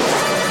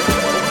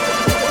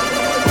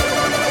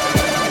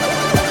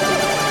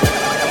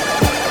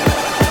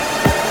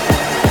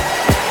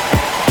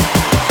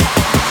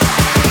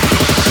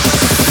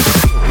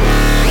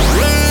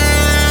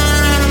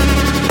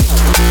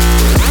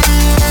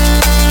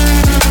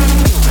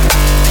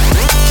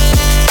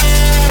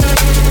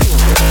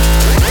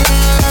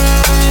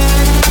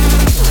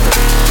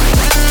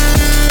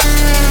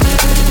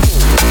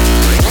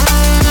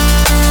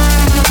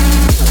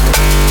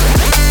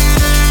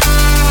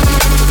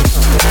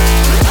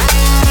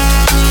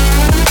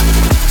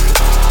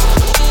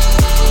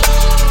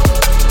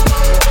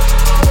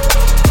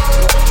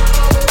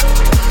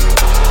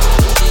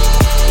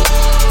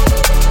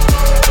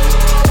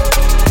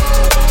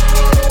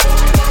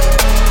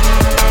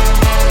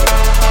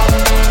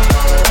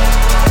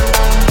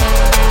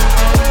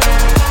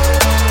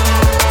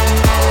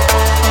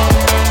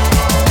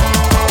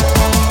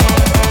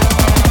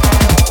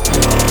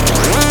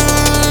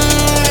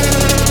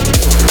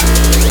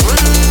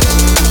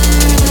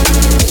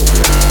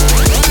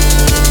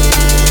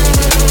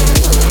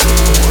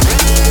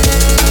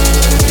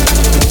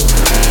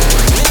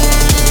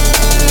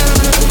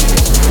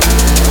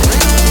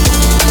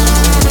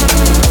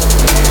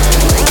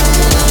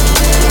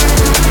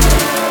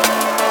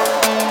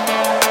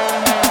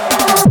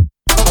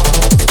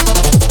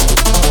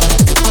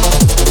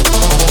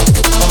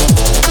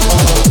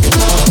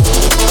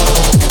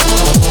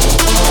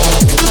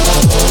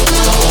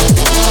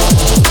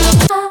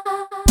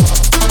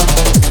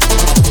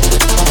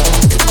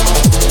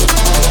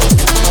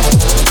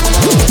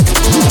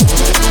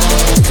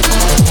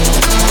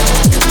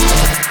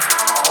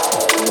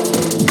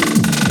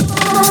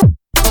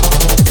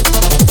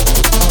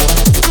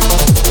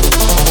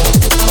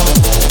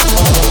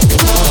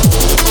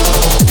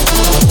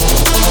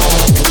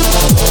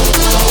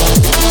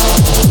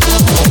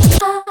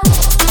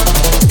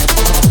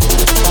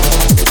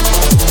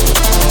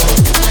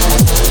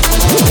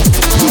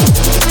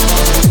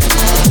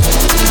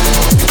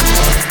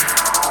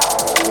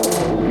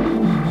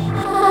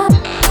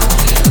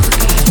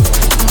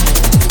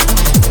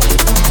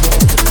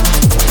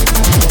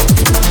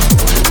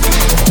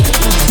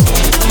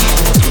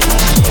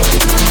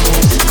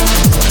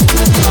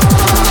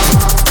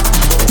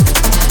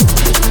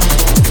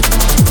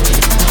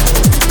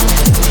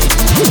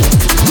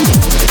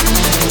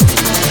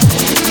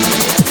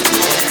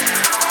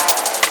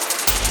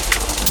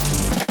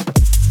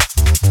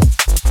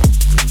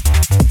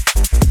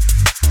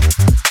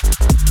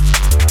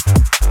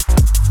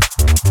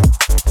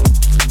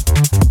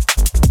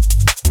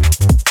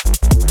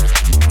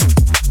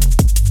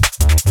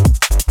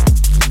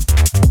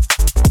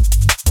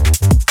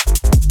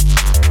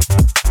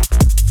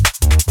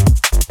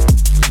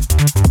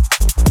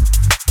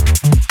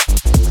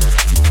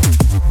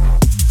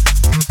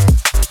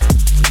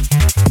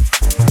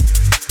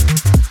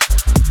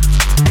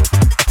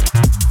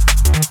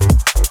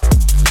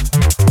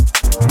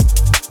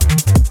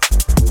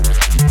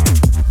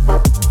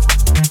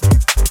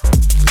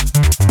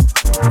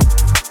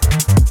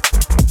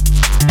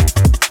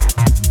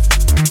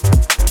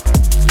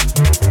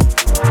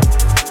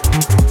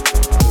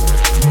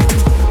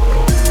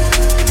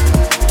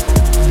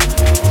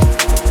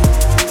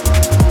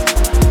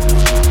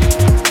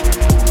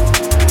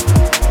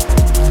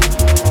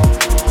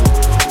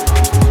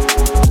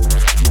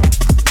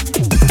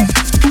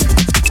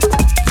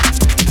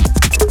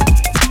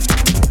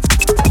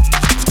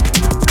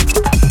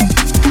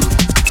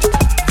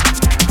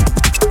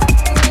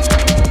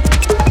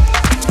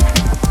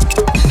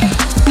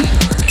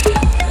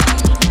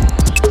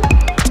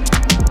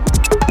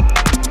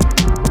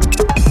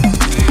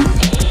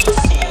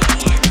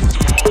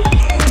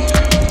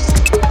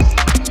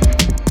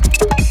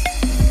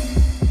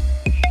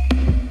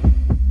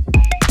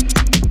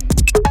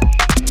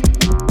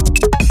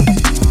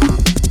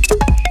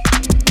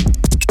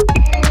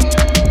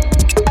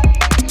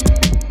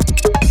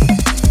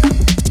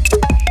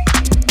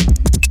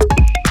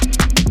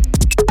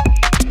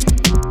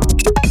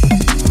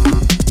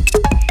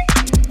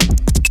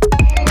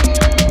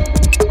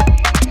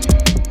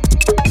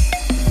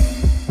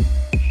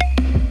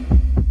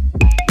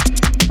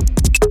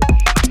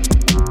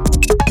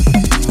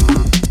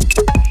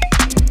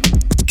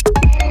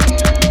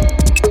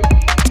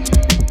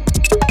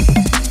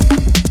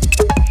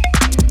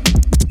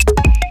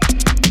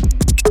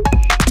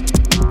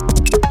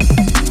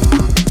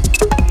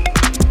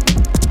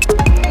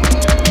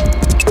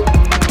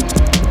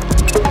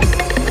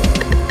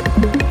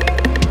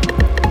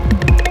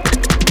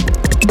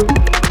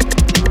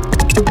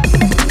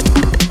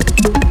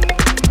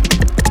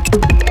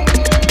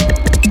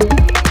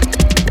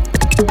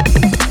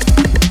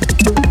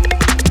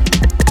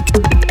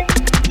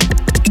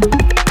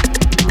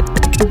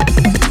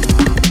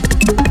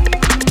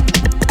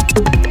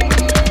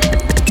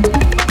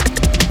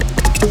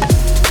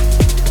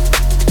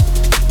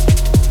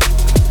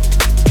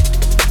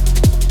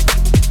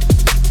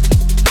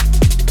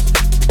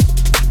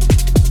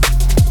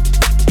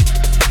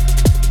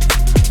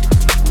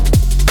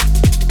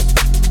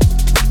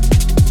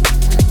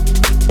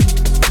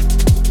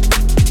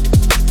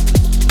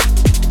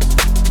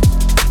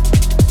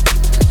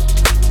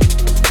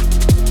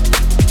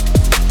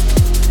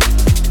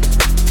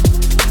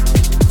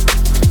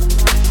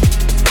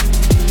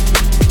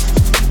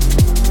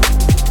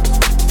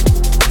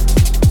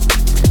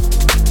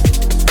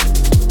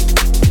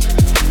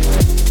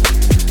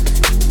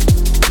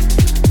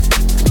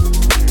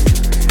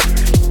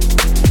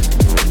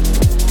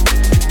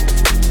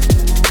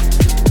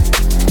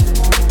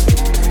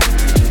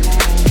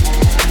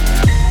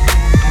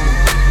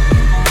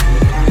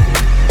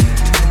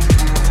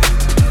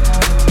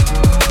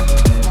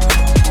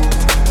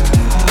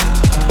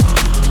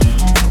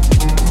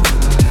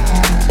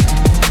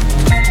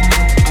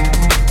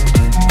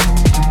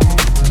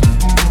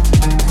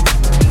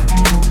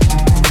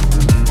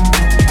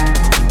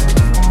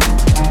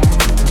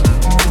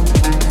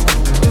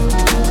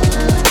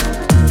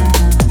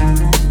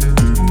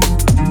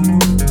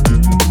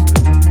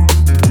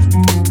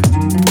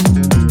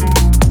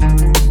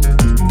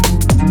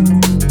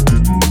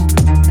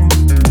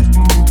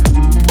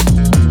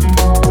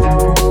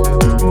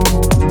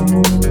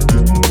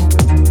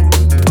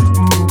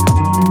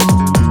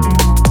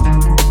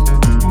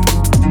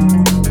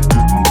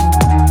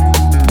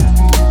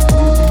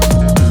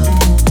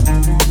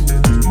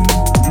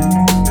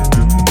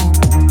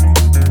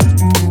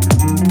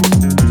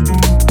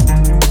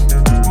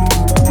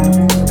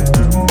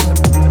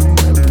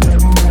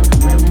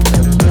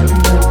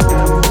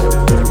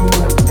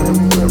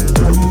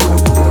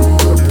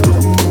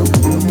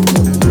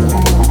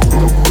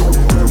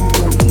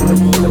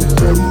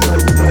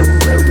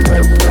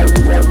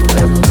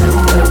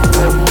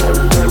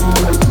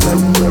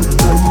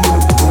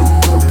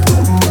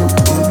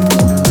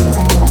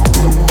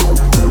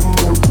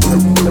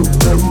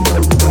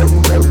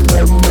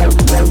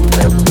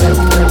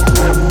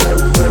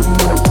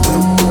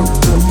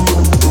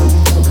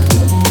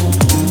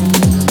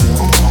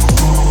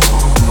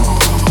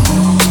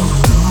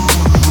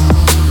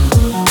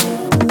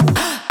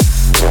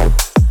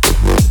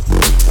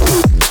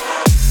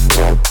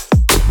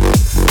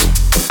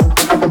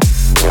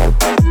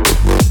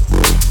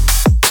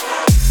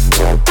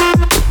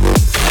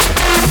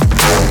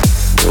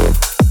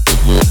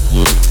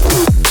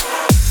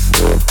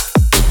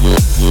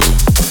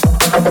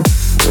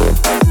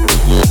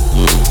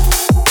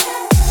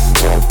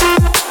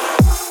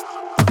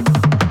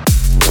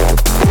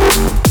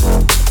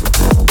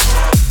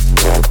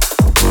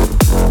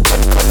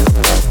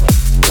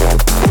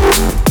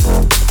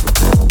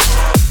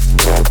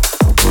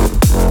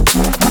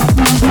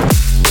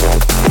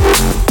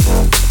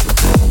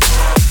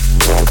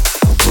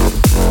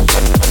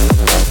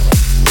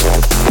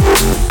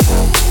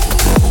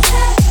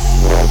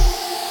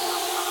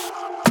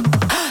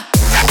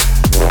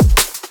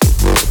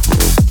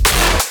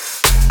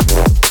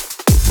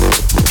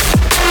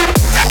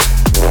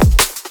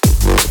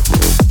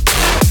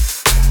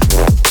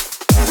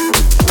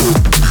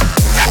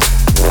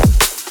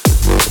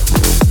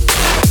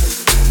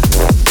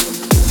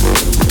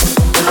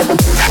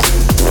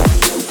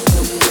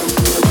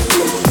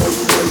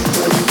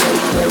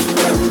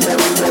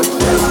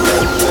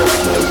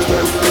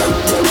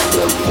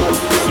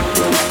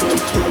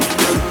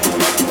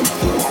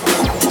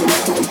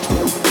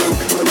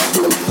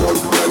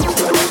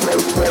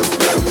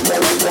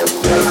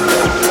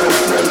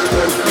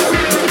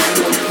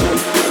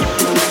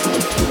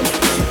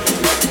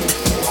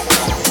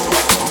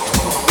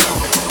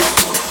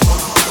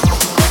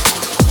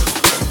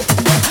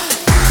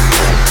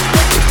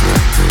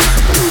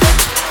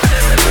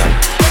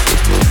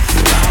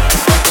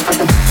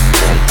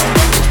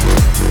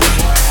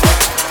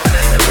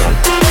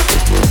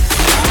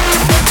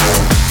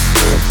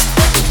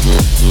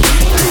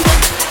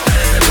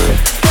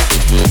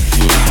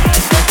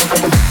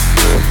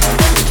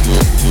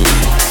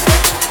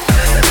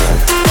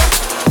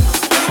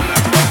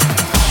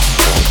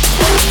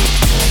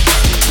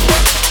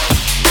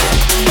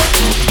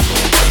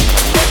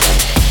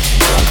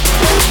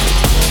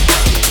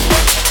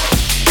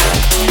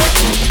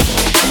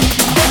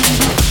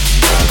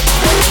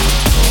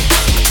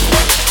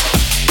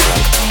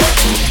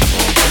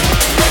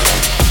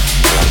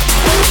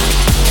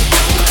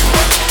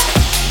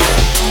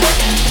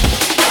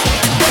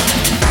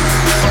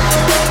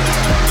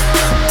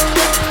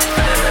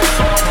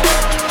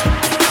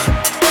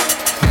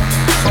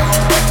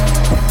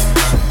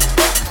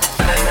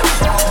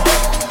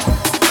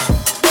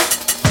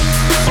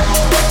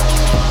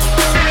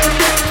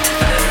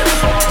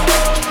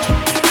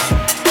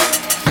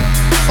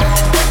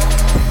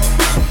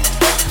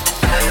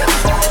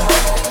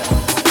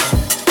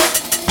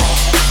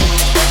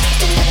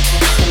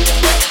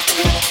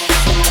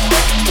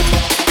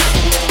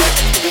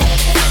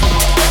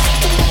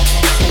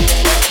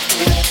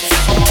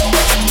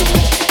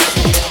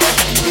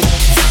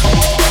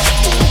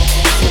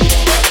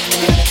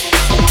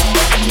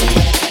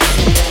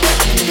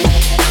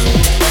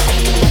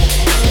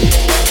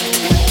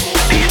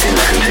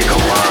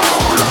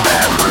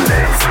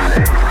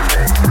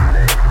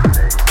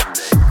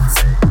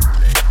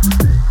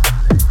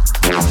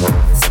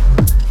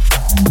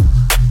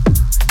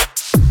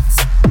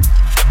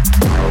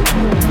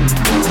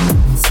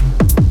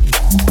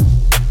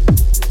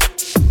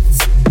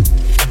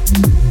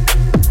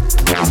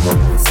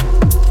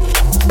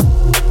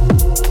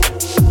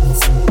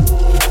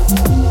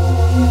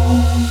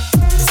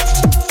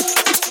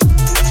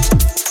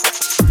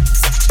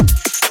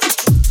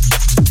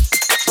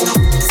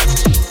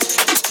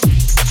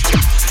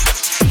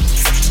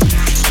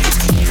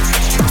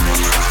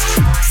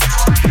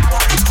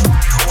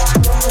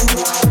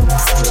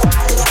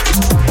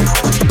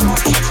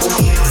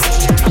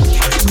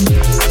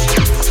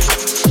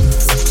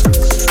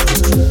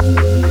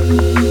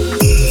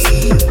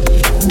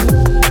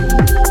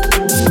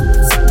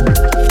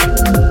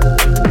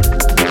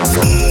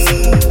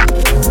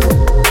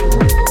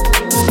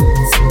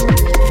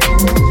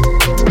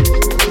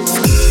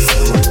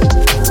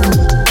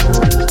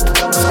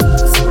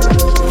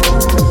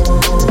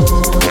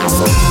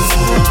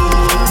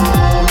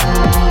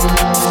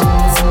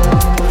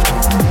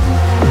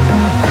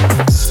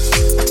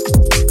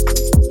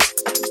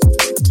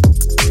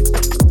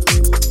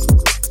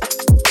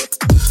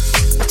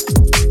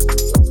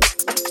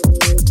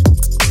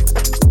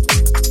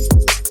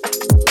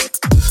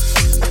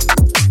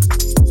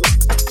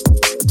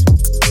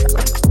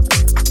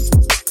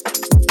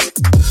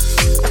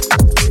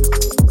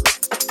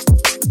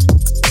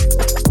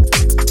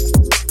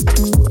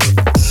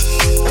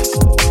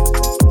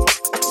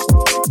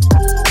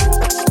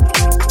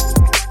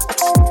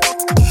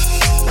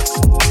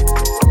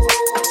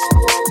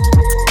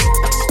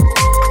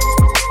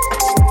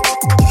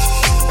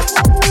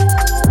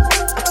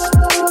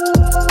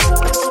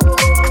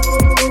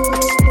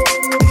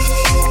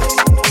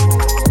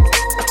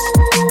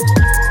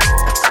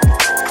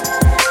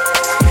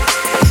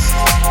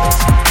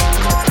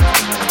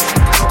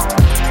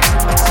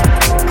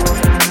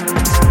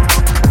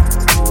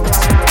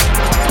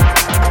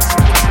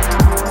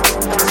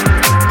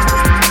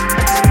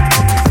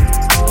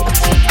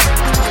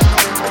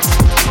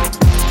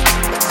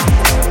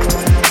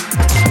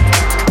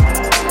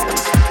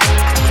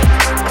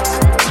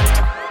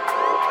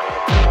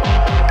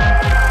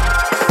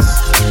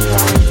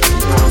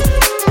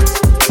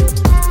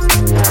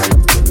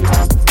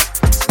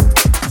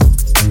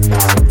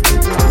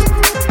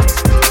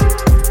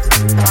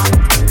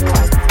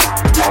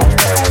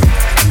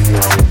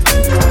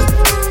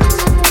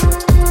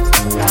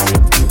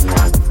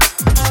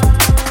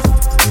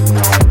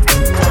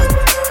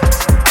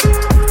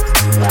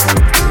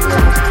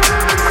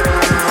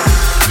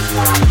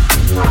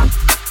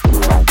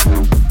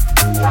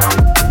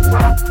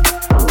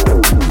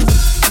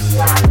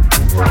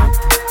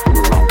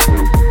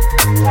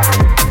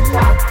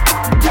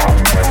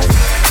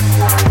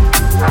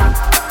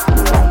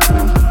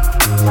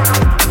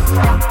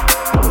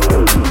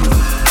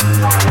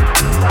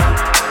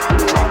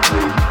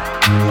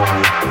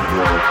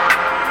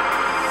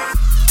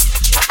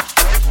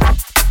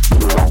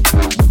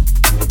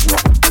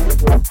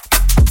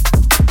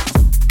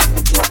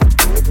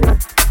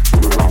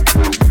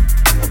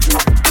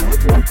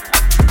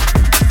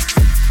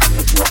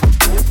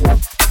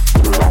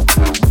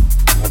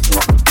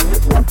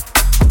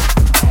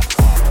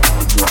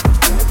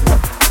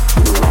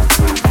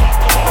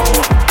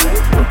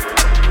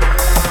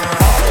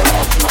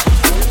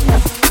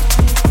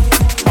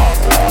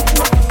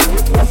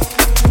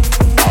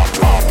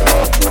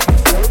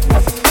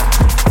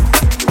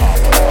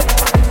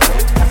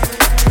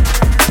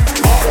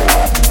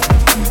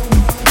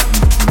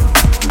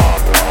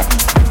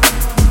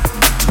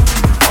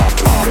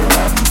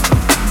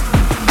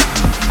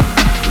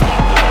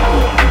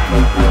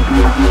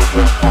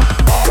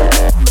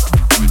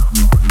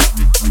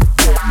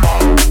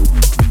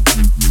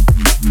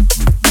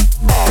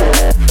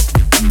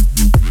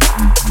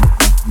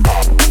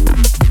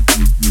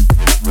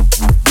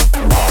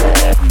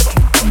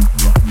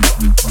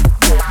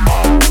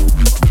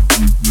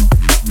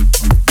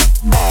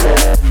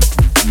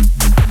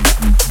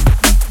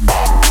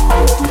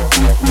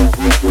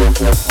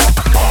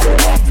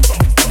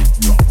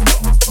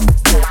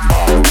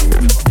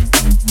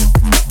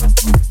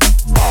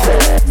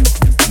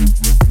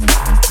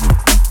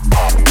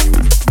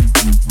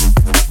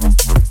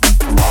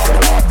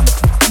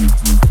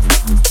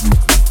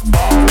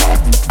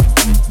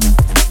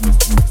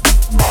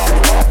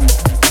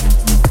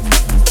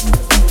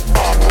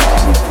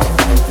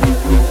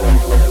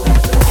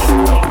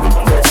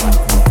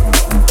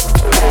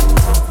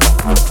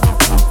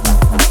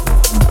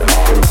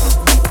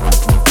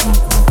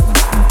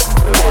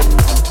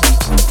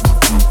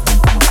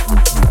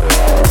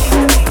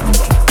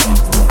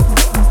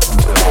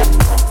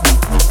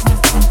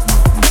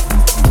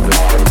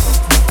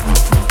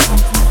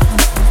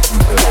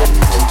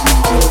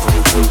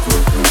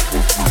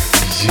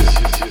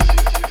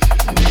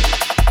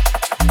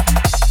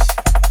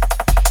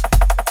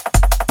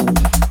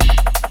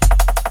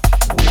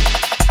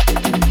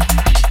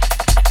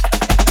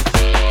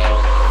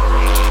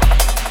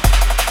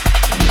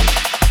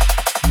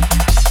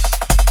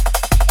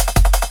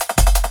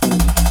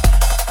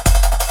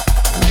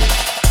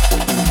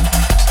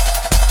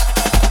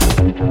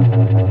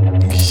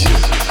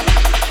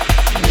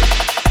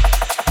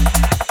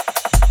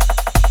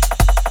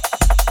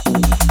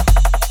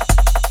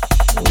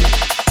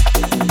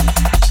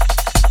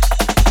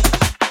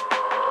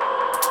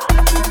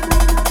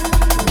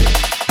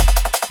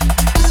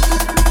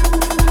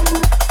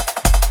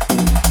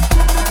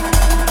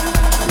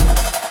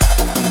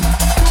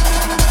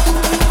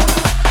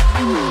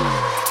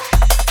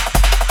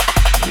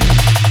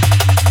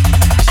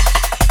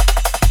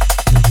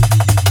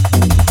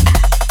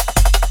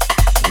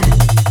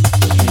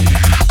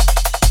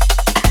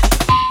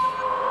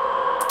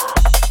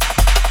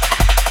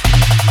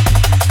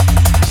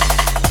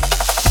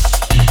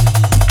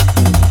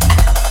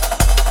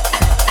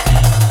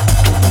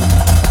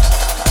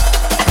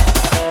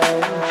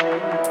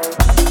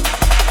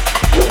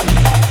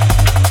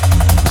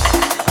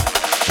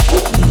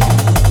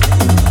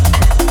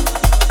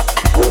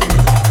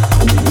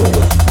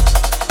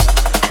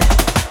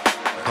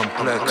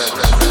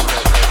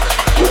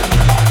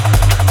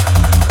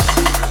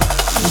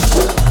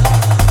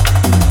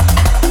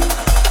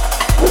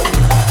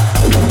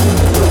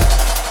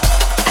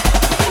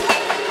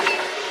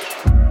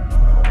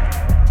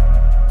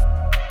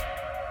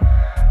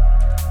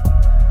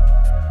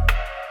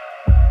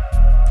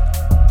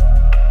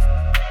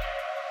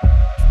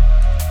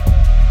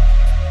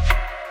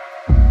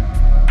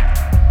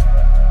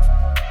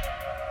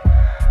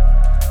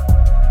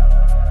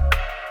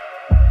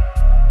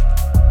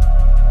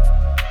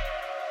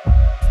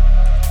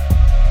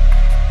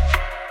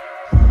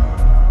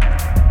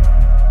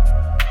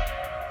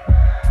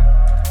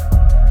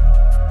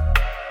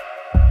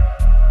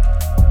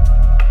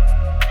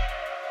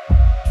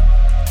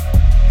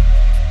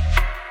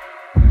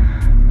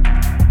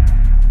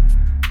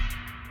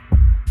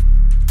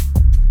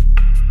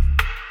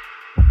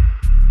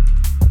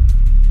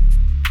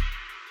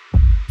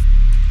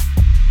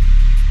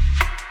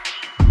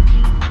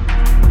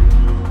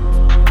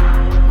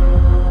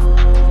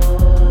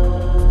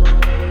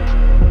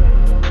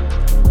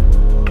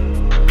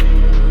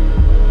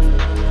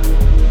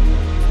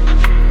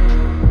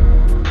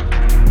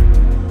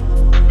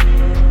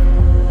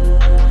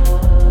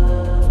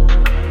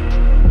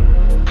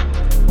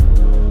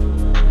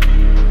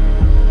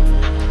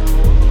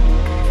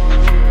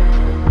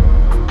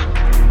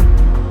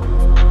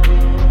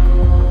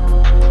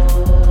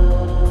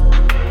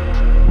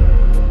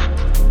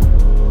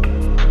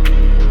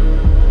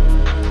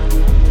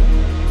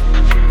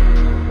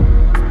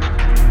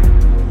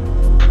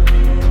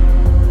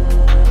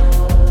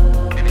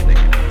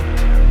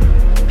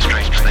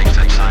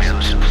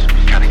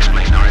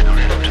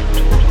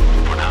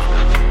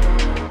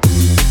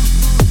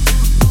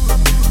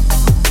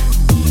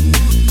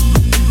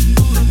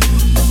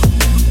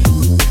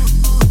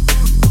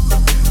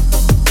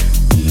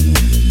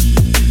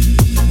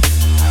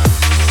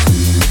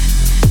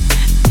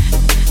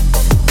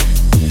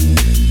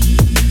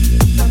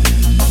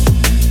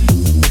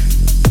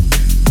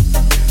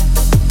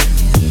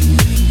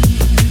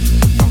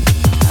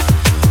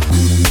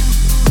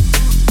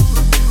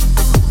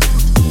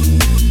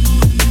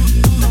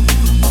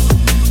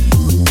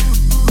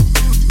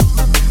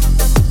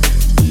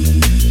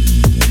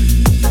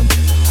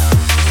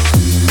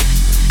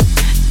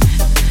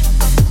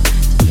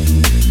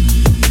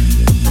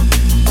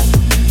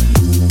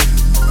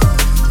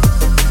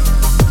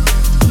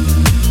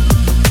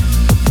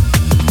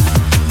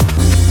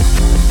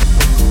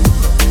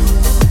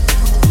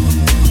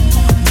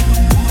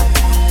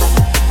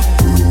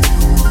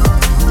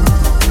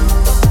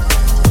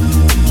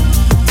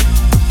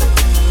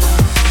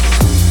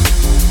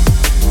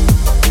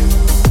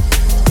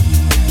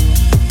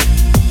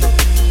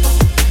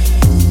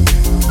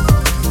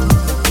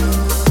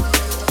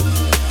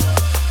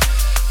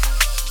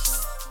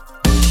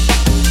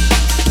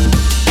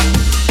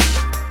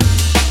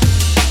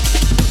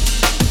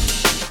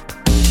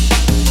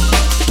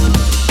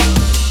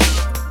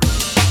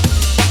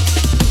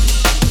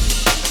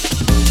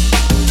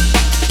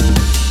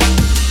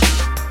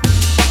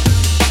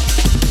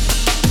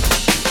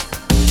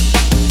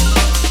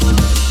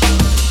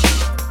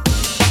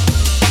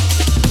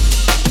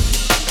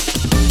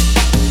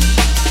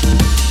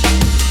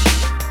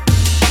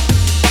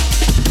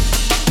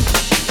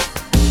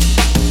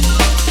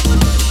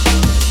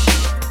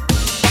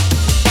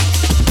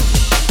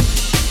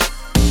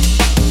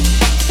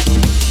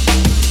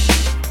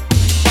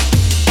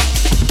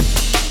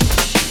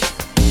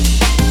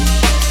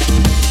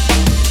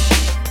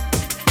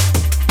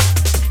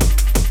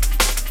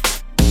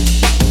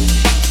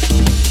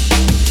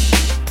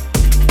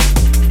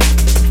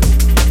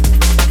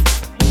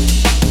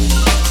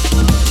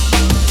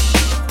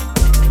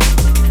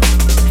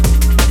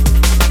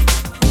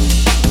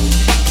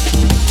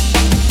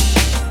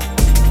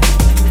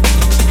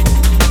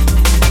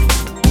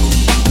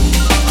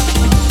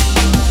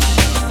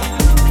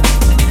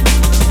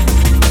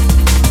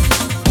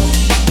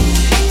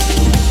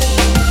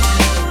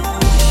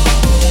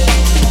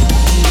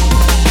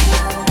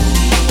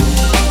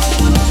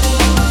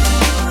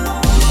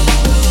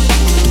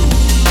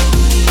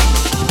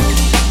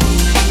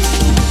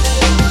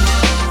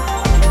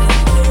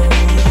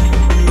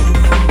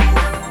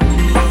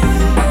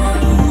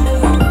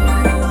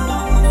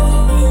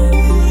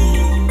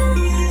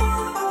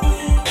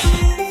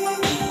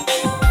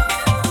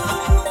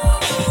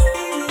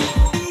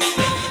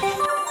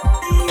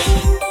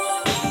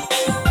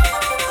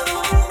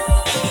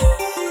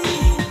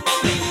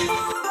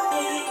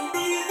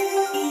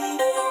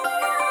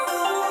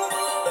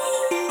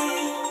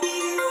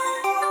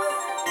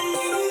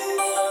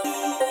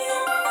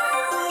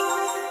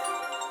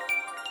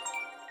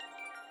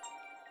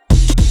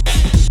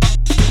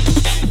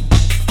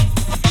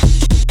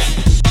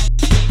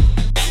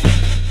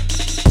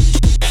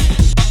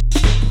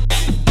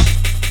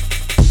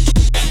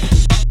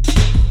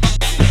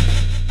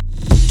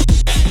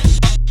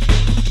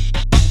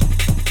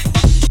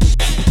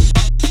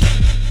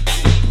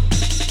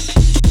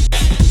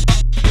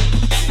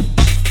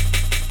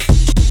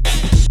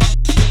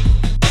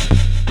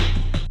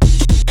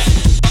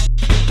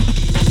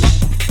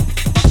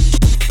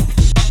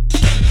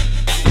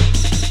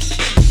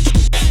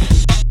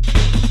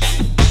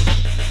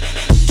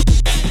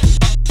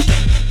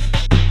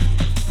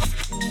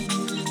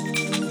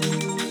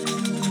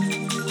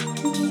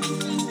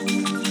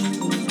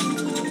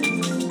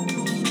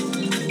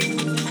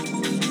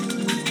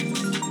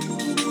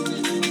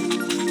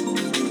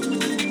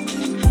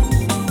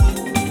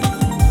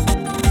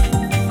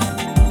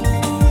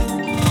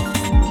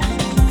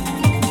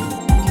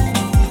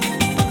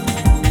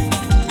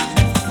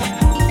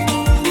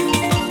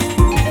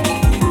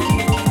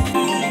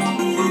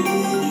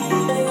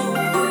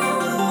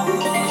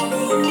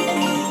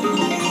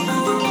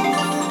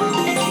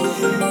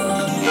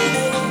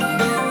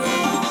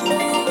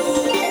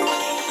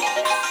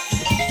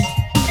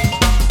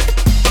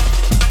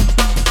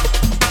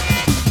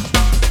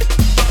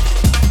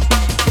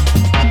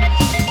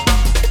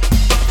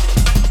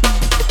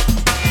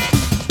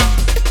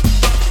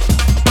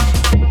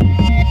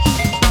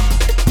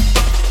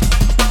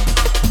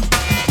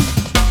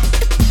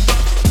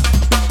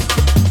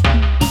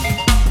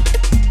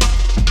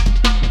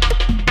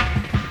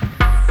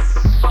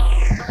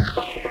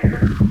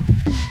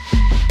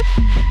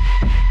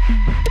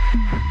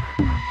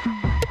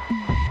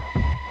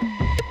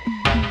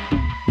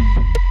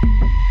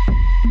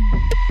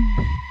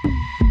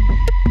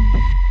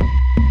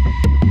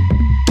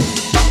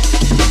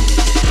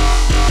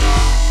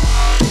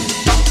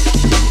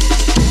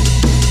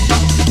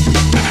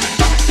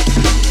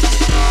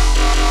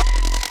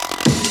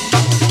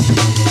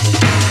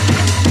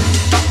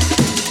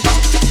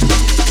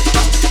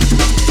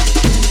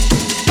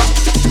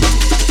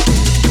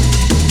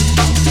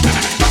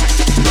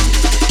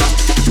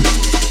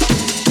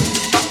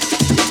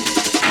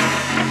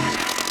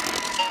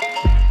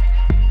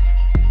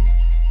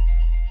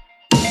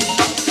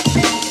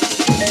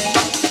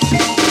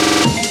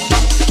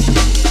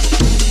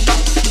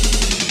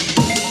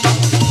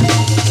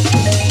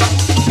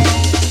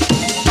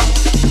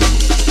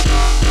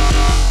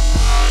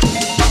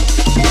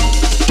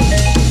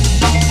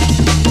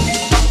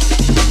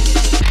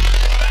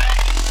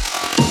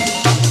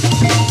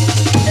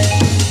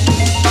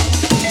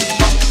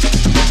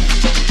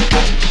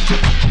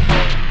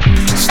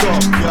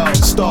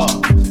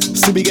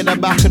 See me get the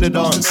back of the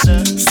dance.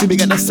 See me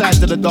get the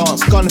side of the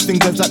dance. Gun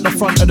fingers at the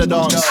front of the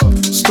dance.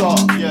 Stop,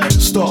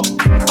 stop.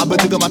 I've been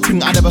doing my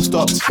thing, I never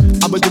stopped.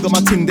 I've been doing my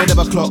thing, they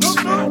never clocked.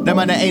 Them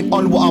man, they ain't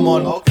on what I'm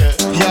on.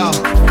 Yeah.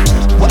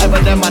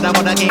 Whatever them man, I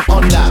wanna ain't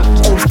on that.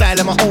 Own style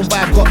and my own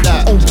vibe, got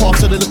that. Own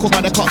pass of the little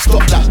man, I can't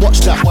stop that.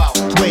 Watch that.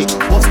 Wait,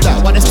 what's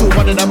that? Why they still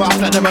running them off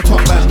like them a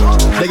top man?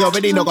 They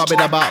already know what I've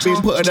been about. Been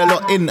putting a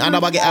lot in and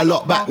now I get a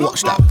lot back.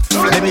 Watch that.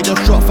 Let me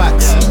just drop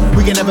facts.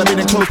 We ain't never been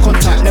in close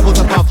contact. Levels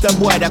above them,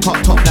 boy, they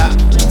can't top that.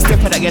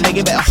 Step on that, your leg,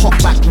 you better hop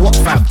back. What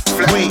fam?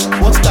 Wait,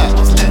 what's that?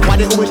 Why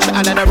they always chat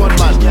and then I run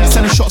man?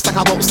 Send shots like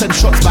I won't send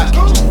shots back.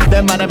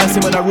 Them man, I'm messing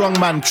with the wrong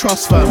man.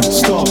 Trust fam.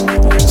 Stop.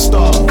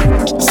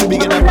 See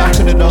me get the back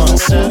of the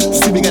dance.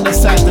 See me get the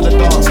side of the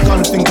dance.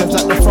 Gun fingers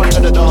at the front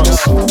of the dance.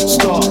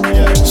 Stop.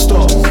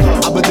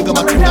 I've been doing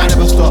my thing, I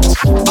never stopped.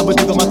 I've been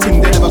doing my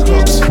thing, they never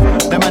clocked.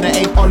 Them man,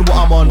 they ain't on what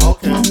I'm on.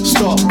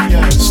 Stop.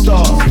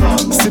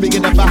 See me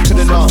get the back of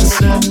the dance.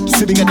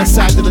 See me get the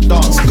side of the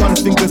dance. Gun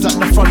fingers at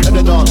the front of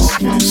the dance.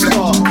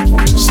 Stop.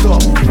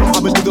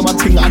 I've been doing my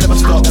thing, I never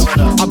stopped.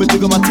 I've been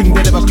doing my thing,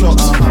 they never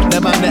clocked.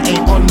 Them man, they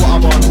ain't on what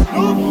I'm on.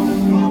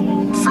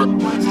 Flip.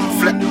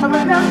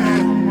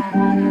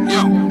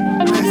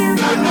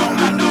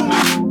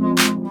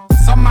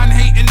 Some man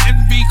hate and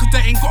envy, cause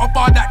they ain't got a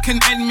bar that can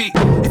end me.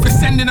 If you're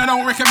sending, I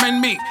don't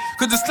recommend me,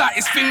 cause the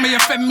slightest thing may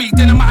offend me.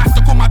 Then I might have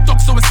to call my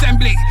dogs to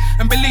assembly.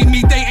 And believe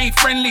me, they ain't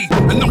friendly.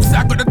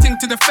 Alongside, I got the thing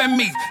to defend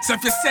me. So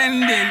if you're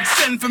sending,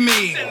 send for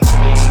me.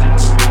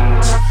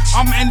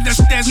 I'm endless,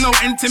 there's no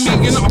end to me.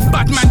 You're not a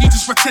bad man, you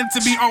just pretend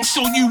to be. I'll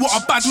show you what a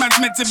bad man's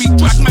meant to be.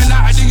 Drag man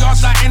out of the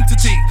yards like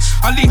entity.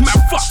 I leave man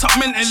fucked up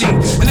mentally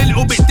and a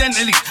little bit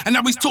dentally. And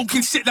now he's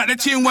talking shit like the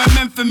tune weren't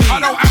meant for me. I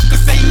don't have to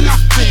say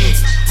nothing,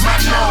 man,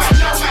 no.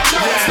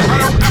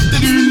 I don't have to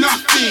do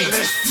nothing,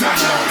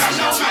 man, no.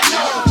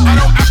 I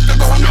don't have to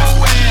go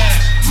nowhere,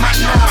 man,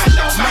 no.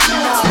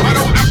 I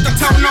don't have to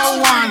tell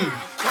no one,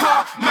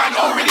 man,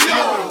 already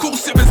know. Of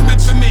course it was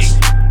meant for me,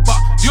 but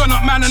you're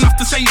not man enough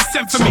to say it's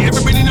sent for me.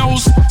 Everybody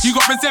knows you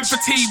got resent for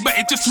tea, but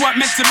it just weren't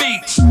meant to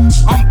be.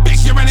 I'm big,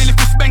 you're any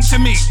little spank to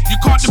me. You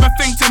can't do a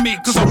thing to me,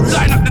 cause I'll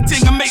line up the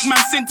ting and make man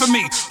sing for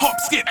me. Hop,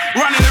 skip,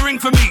 run in the ring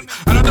for me.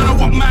 And I don't know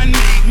what man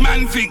need,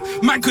 man think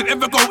man could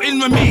ever go in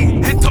with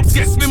me. Head tops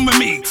get spin with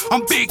me.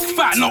 I'm big,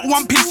 fat, not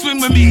one piece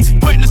swing with me.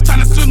 Pointless trying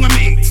to swing with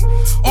me.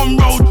 On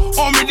road,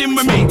 on rhythm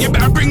with me. You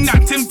better bring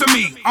that tin for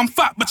me. I'm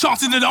fat, but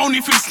chances are the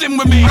only thing slim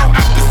with me. I don't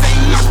have to say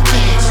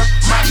nothing,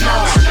 man,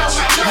 no.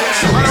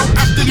 I don't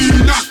have to do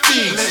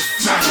nothing,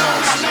 man, no.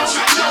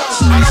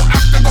 I don't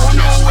have to go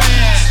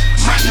nowhere,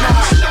 man, no.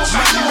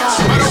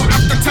 I don't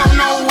have to tell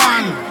no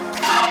one.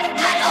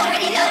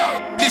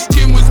 This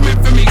tune was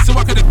meant for me, so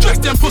I could address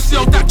them pussy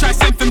old that try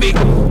sent for me.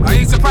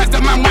 I ain't surprised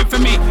that man went for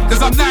me,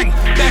 cause I'm lang,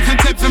 they're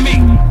content for me.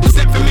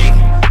 Sent for me,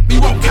 we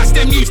won't catch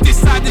them use this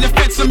side of the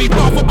fence for me.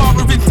 Bar for bar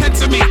with intent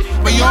to me,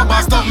 but your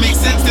bars don't make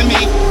sense to me.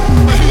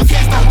 But who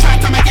cares, don't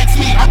try to come against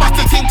me. I bust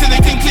a thing till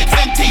the thing clips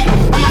empty.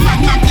 I'm a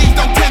madman, please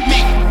don't tempt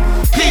me.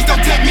 Please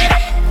don't tempt me.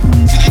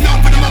 She didn't know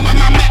for the moment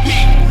man met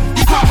me.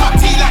 You can't hot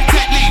tea like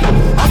Tetley.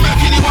 I'll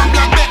make anyone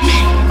blood bet me.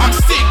 I'm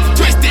sick,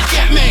 twisted,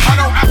 get me. I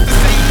don't have to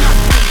say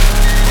nothing,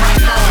 I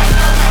know.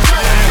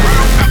 I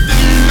don't have to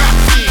do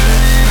nothing,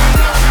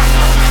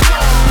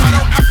 I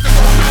don't have to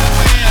go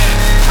nowhere,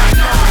 I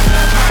know.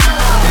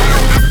 I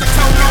don't have to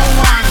tell no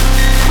one,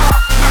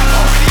 I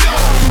already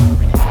know.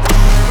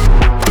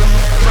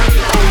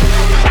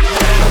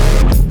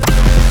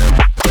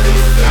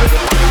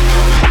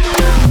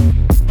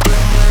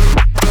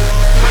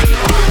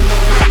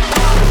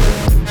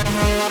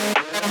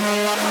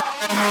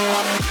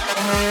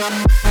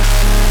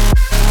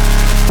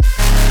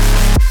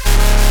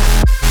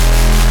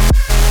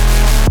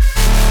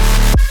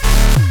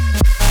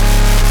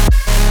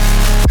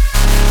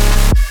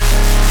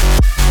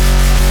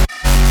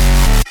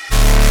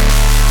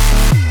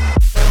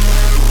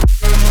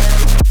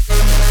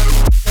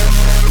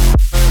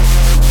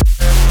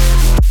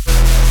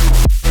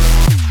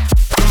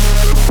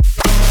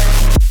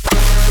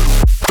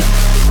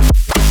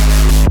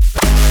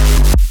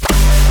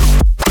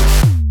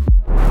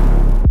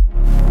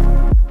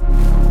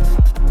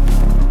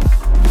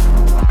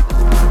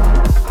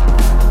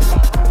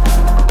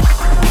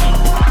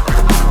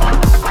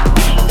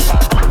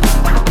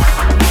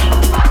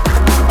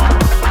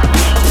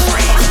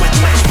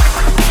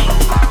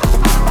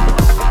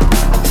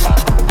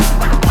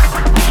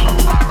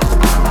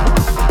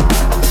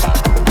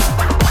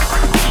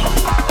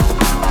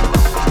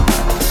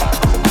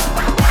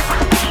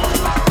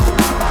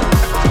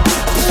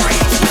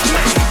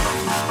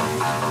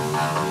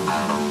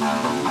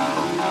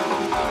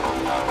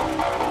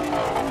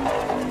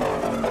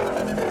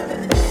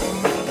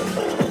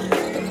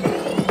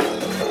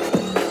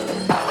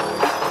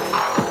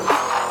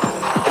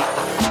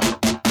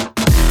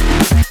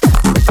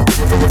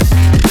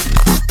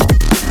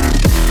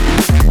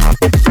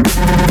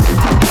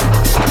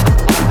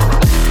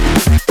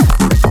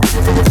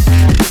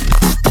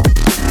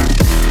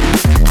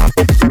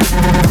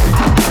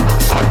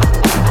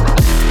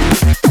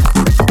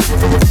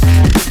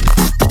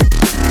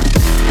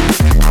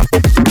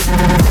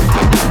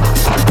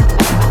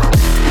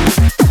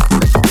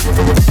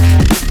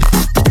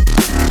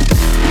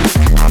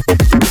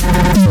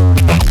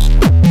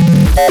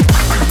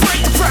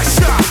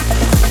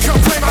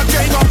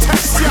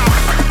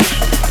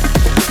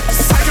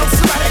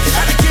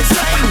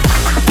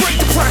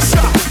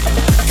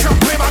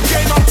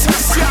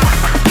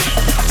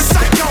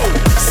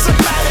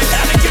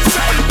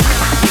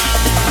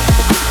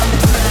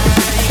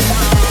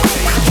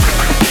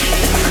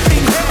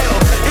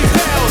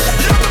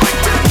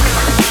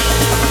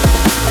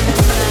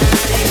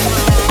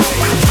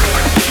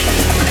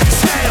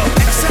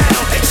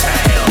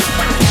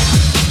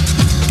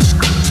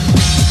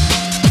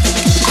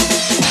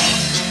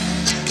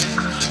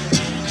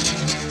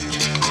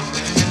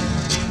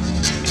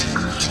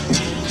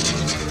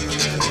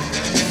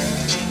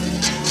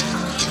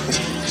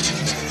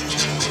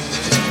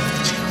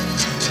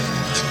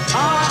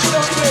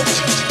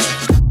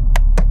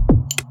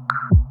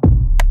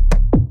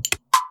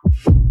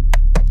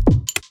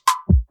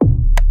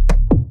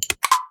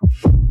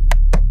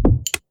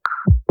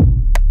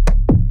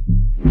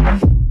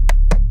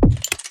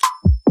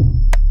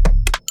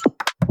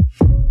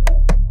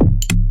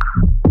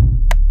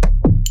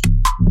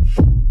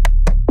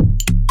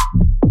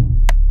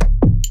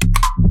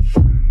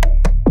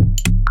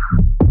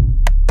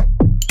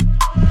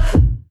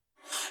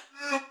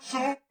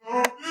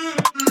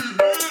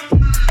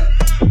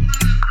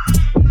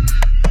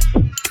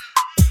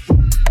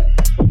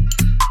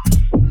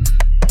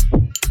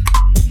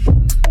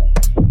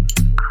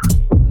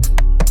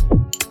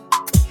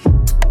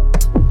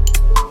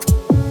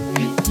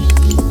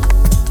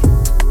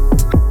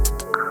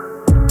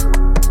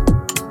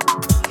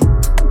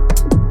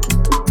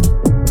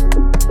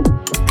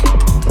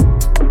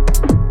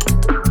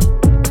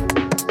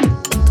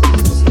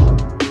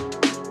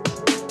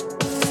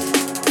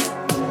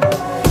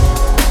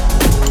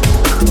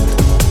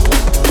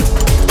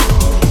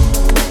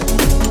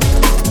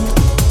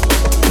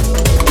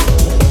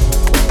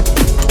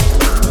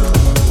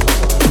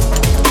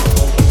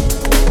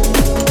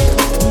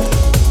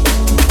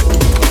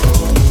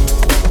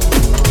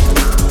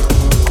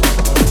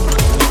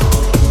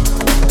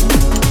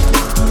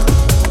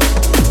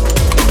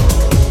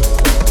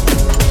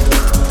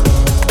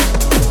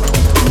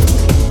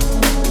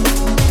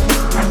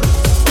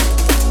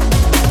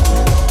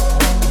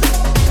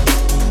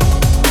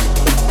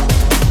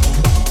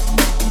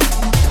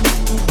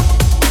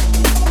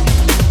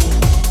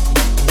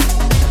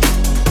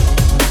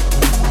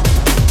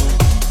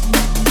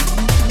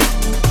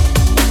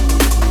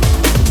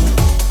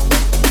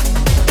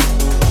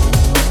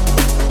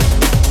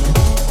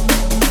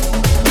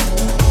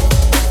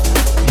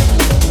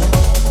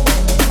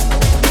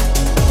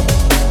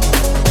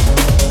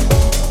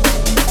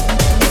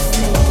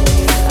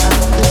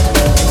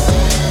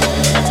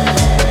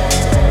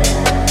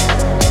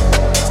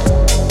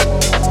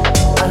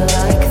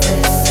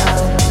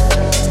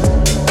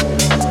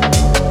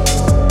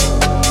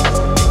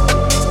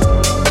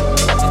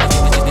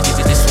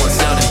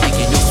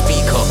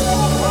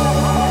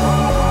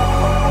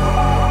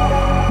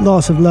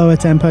 Lots of lower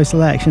tempo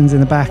selections in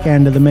the back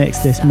end of the mix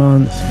this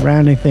month,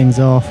 rounding things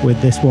off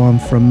with this one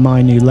from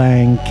My New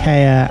Lang,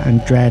 Kea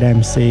and Dread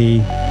MC.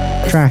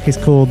 The track is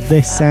called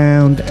This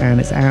Sound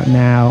and it's out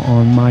now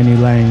on My New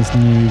Lang's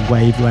new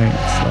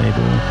Wavelengths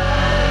label.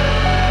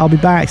 I'll be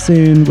back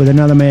soon with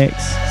another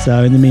mix,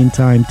 so in the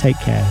meantime, take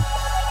care.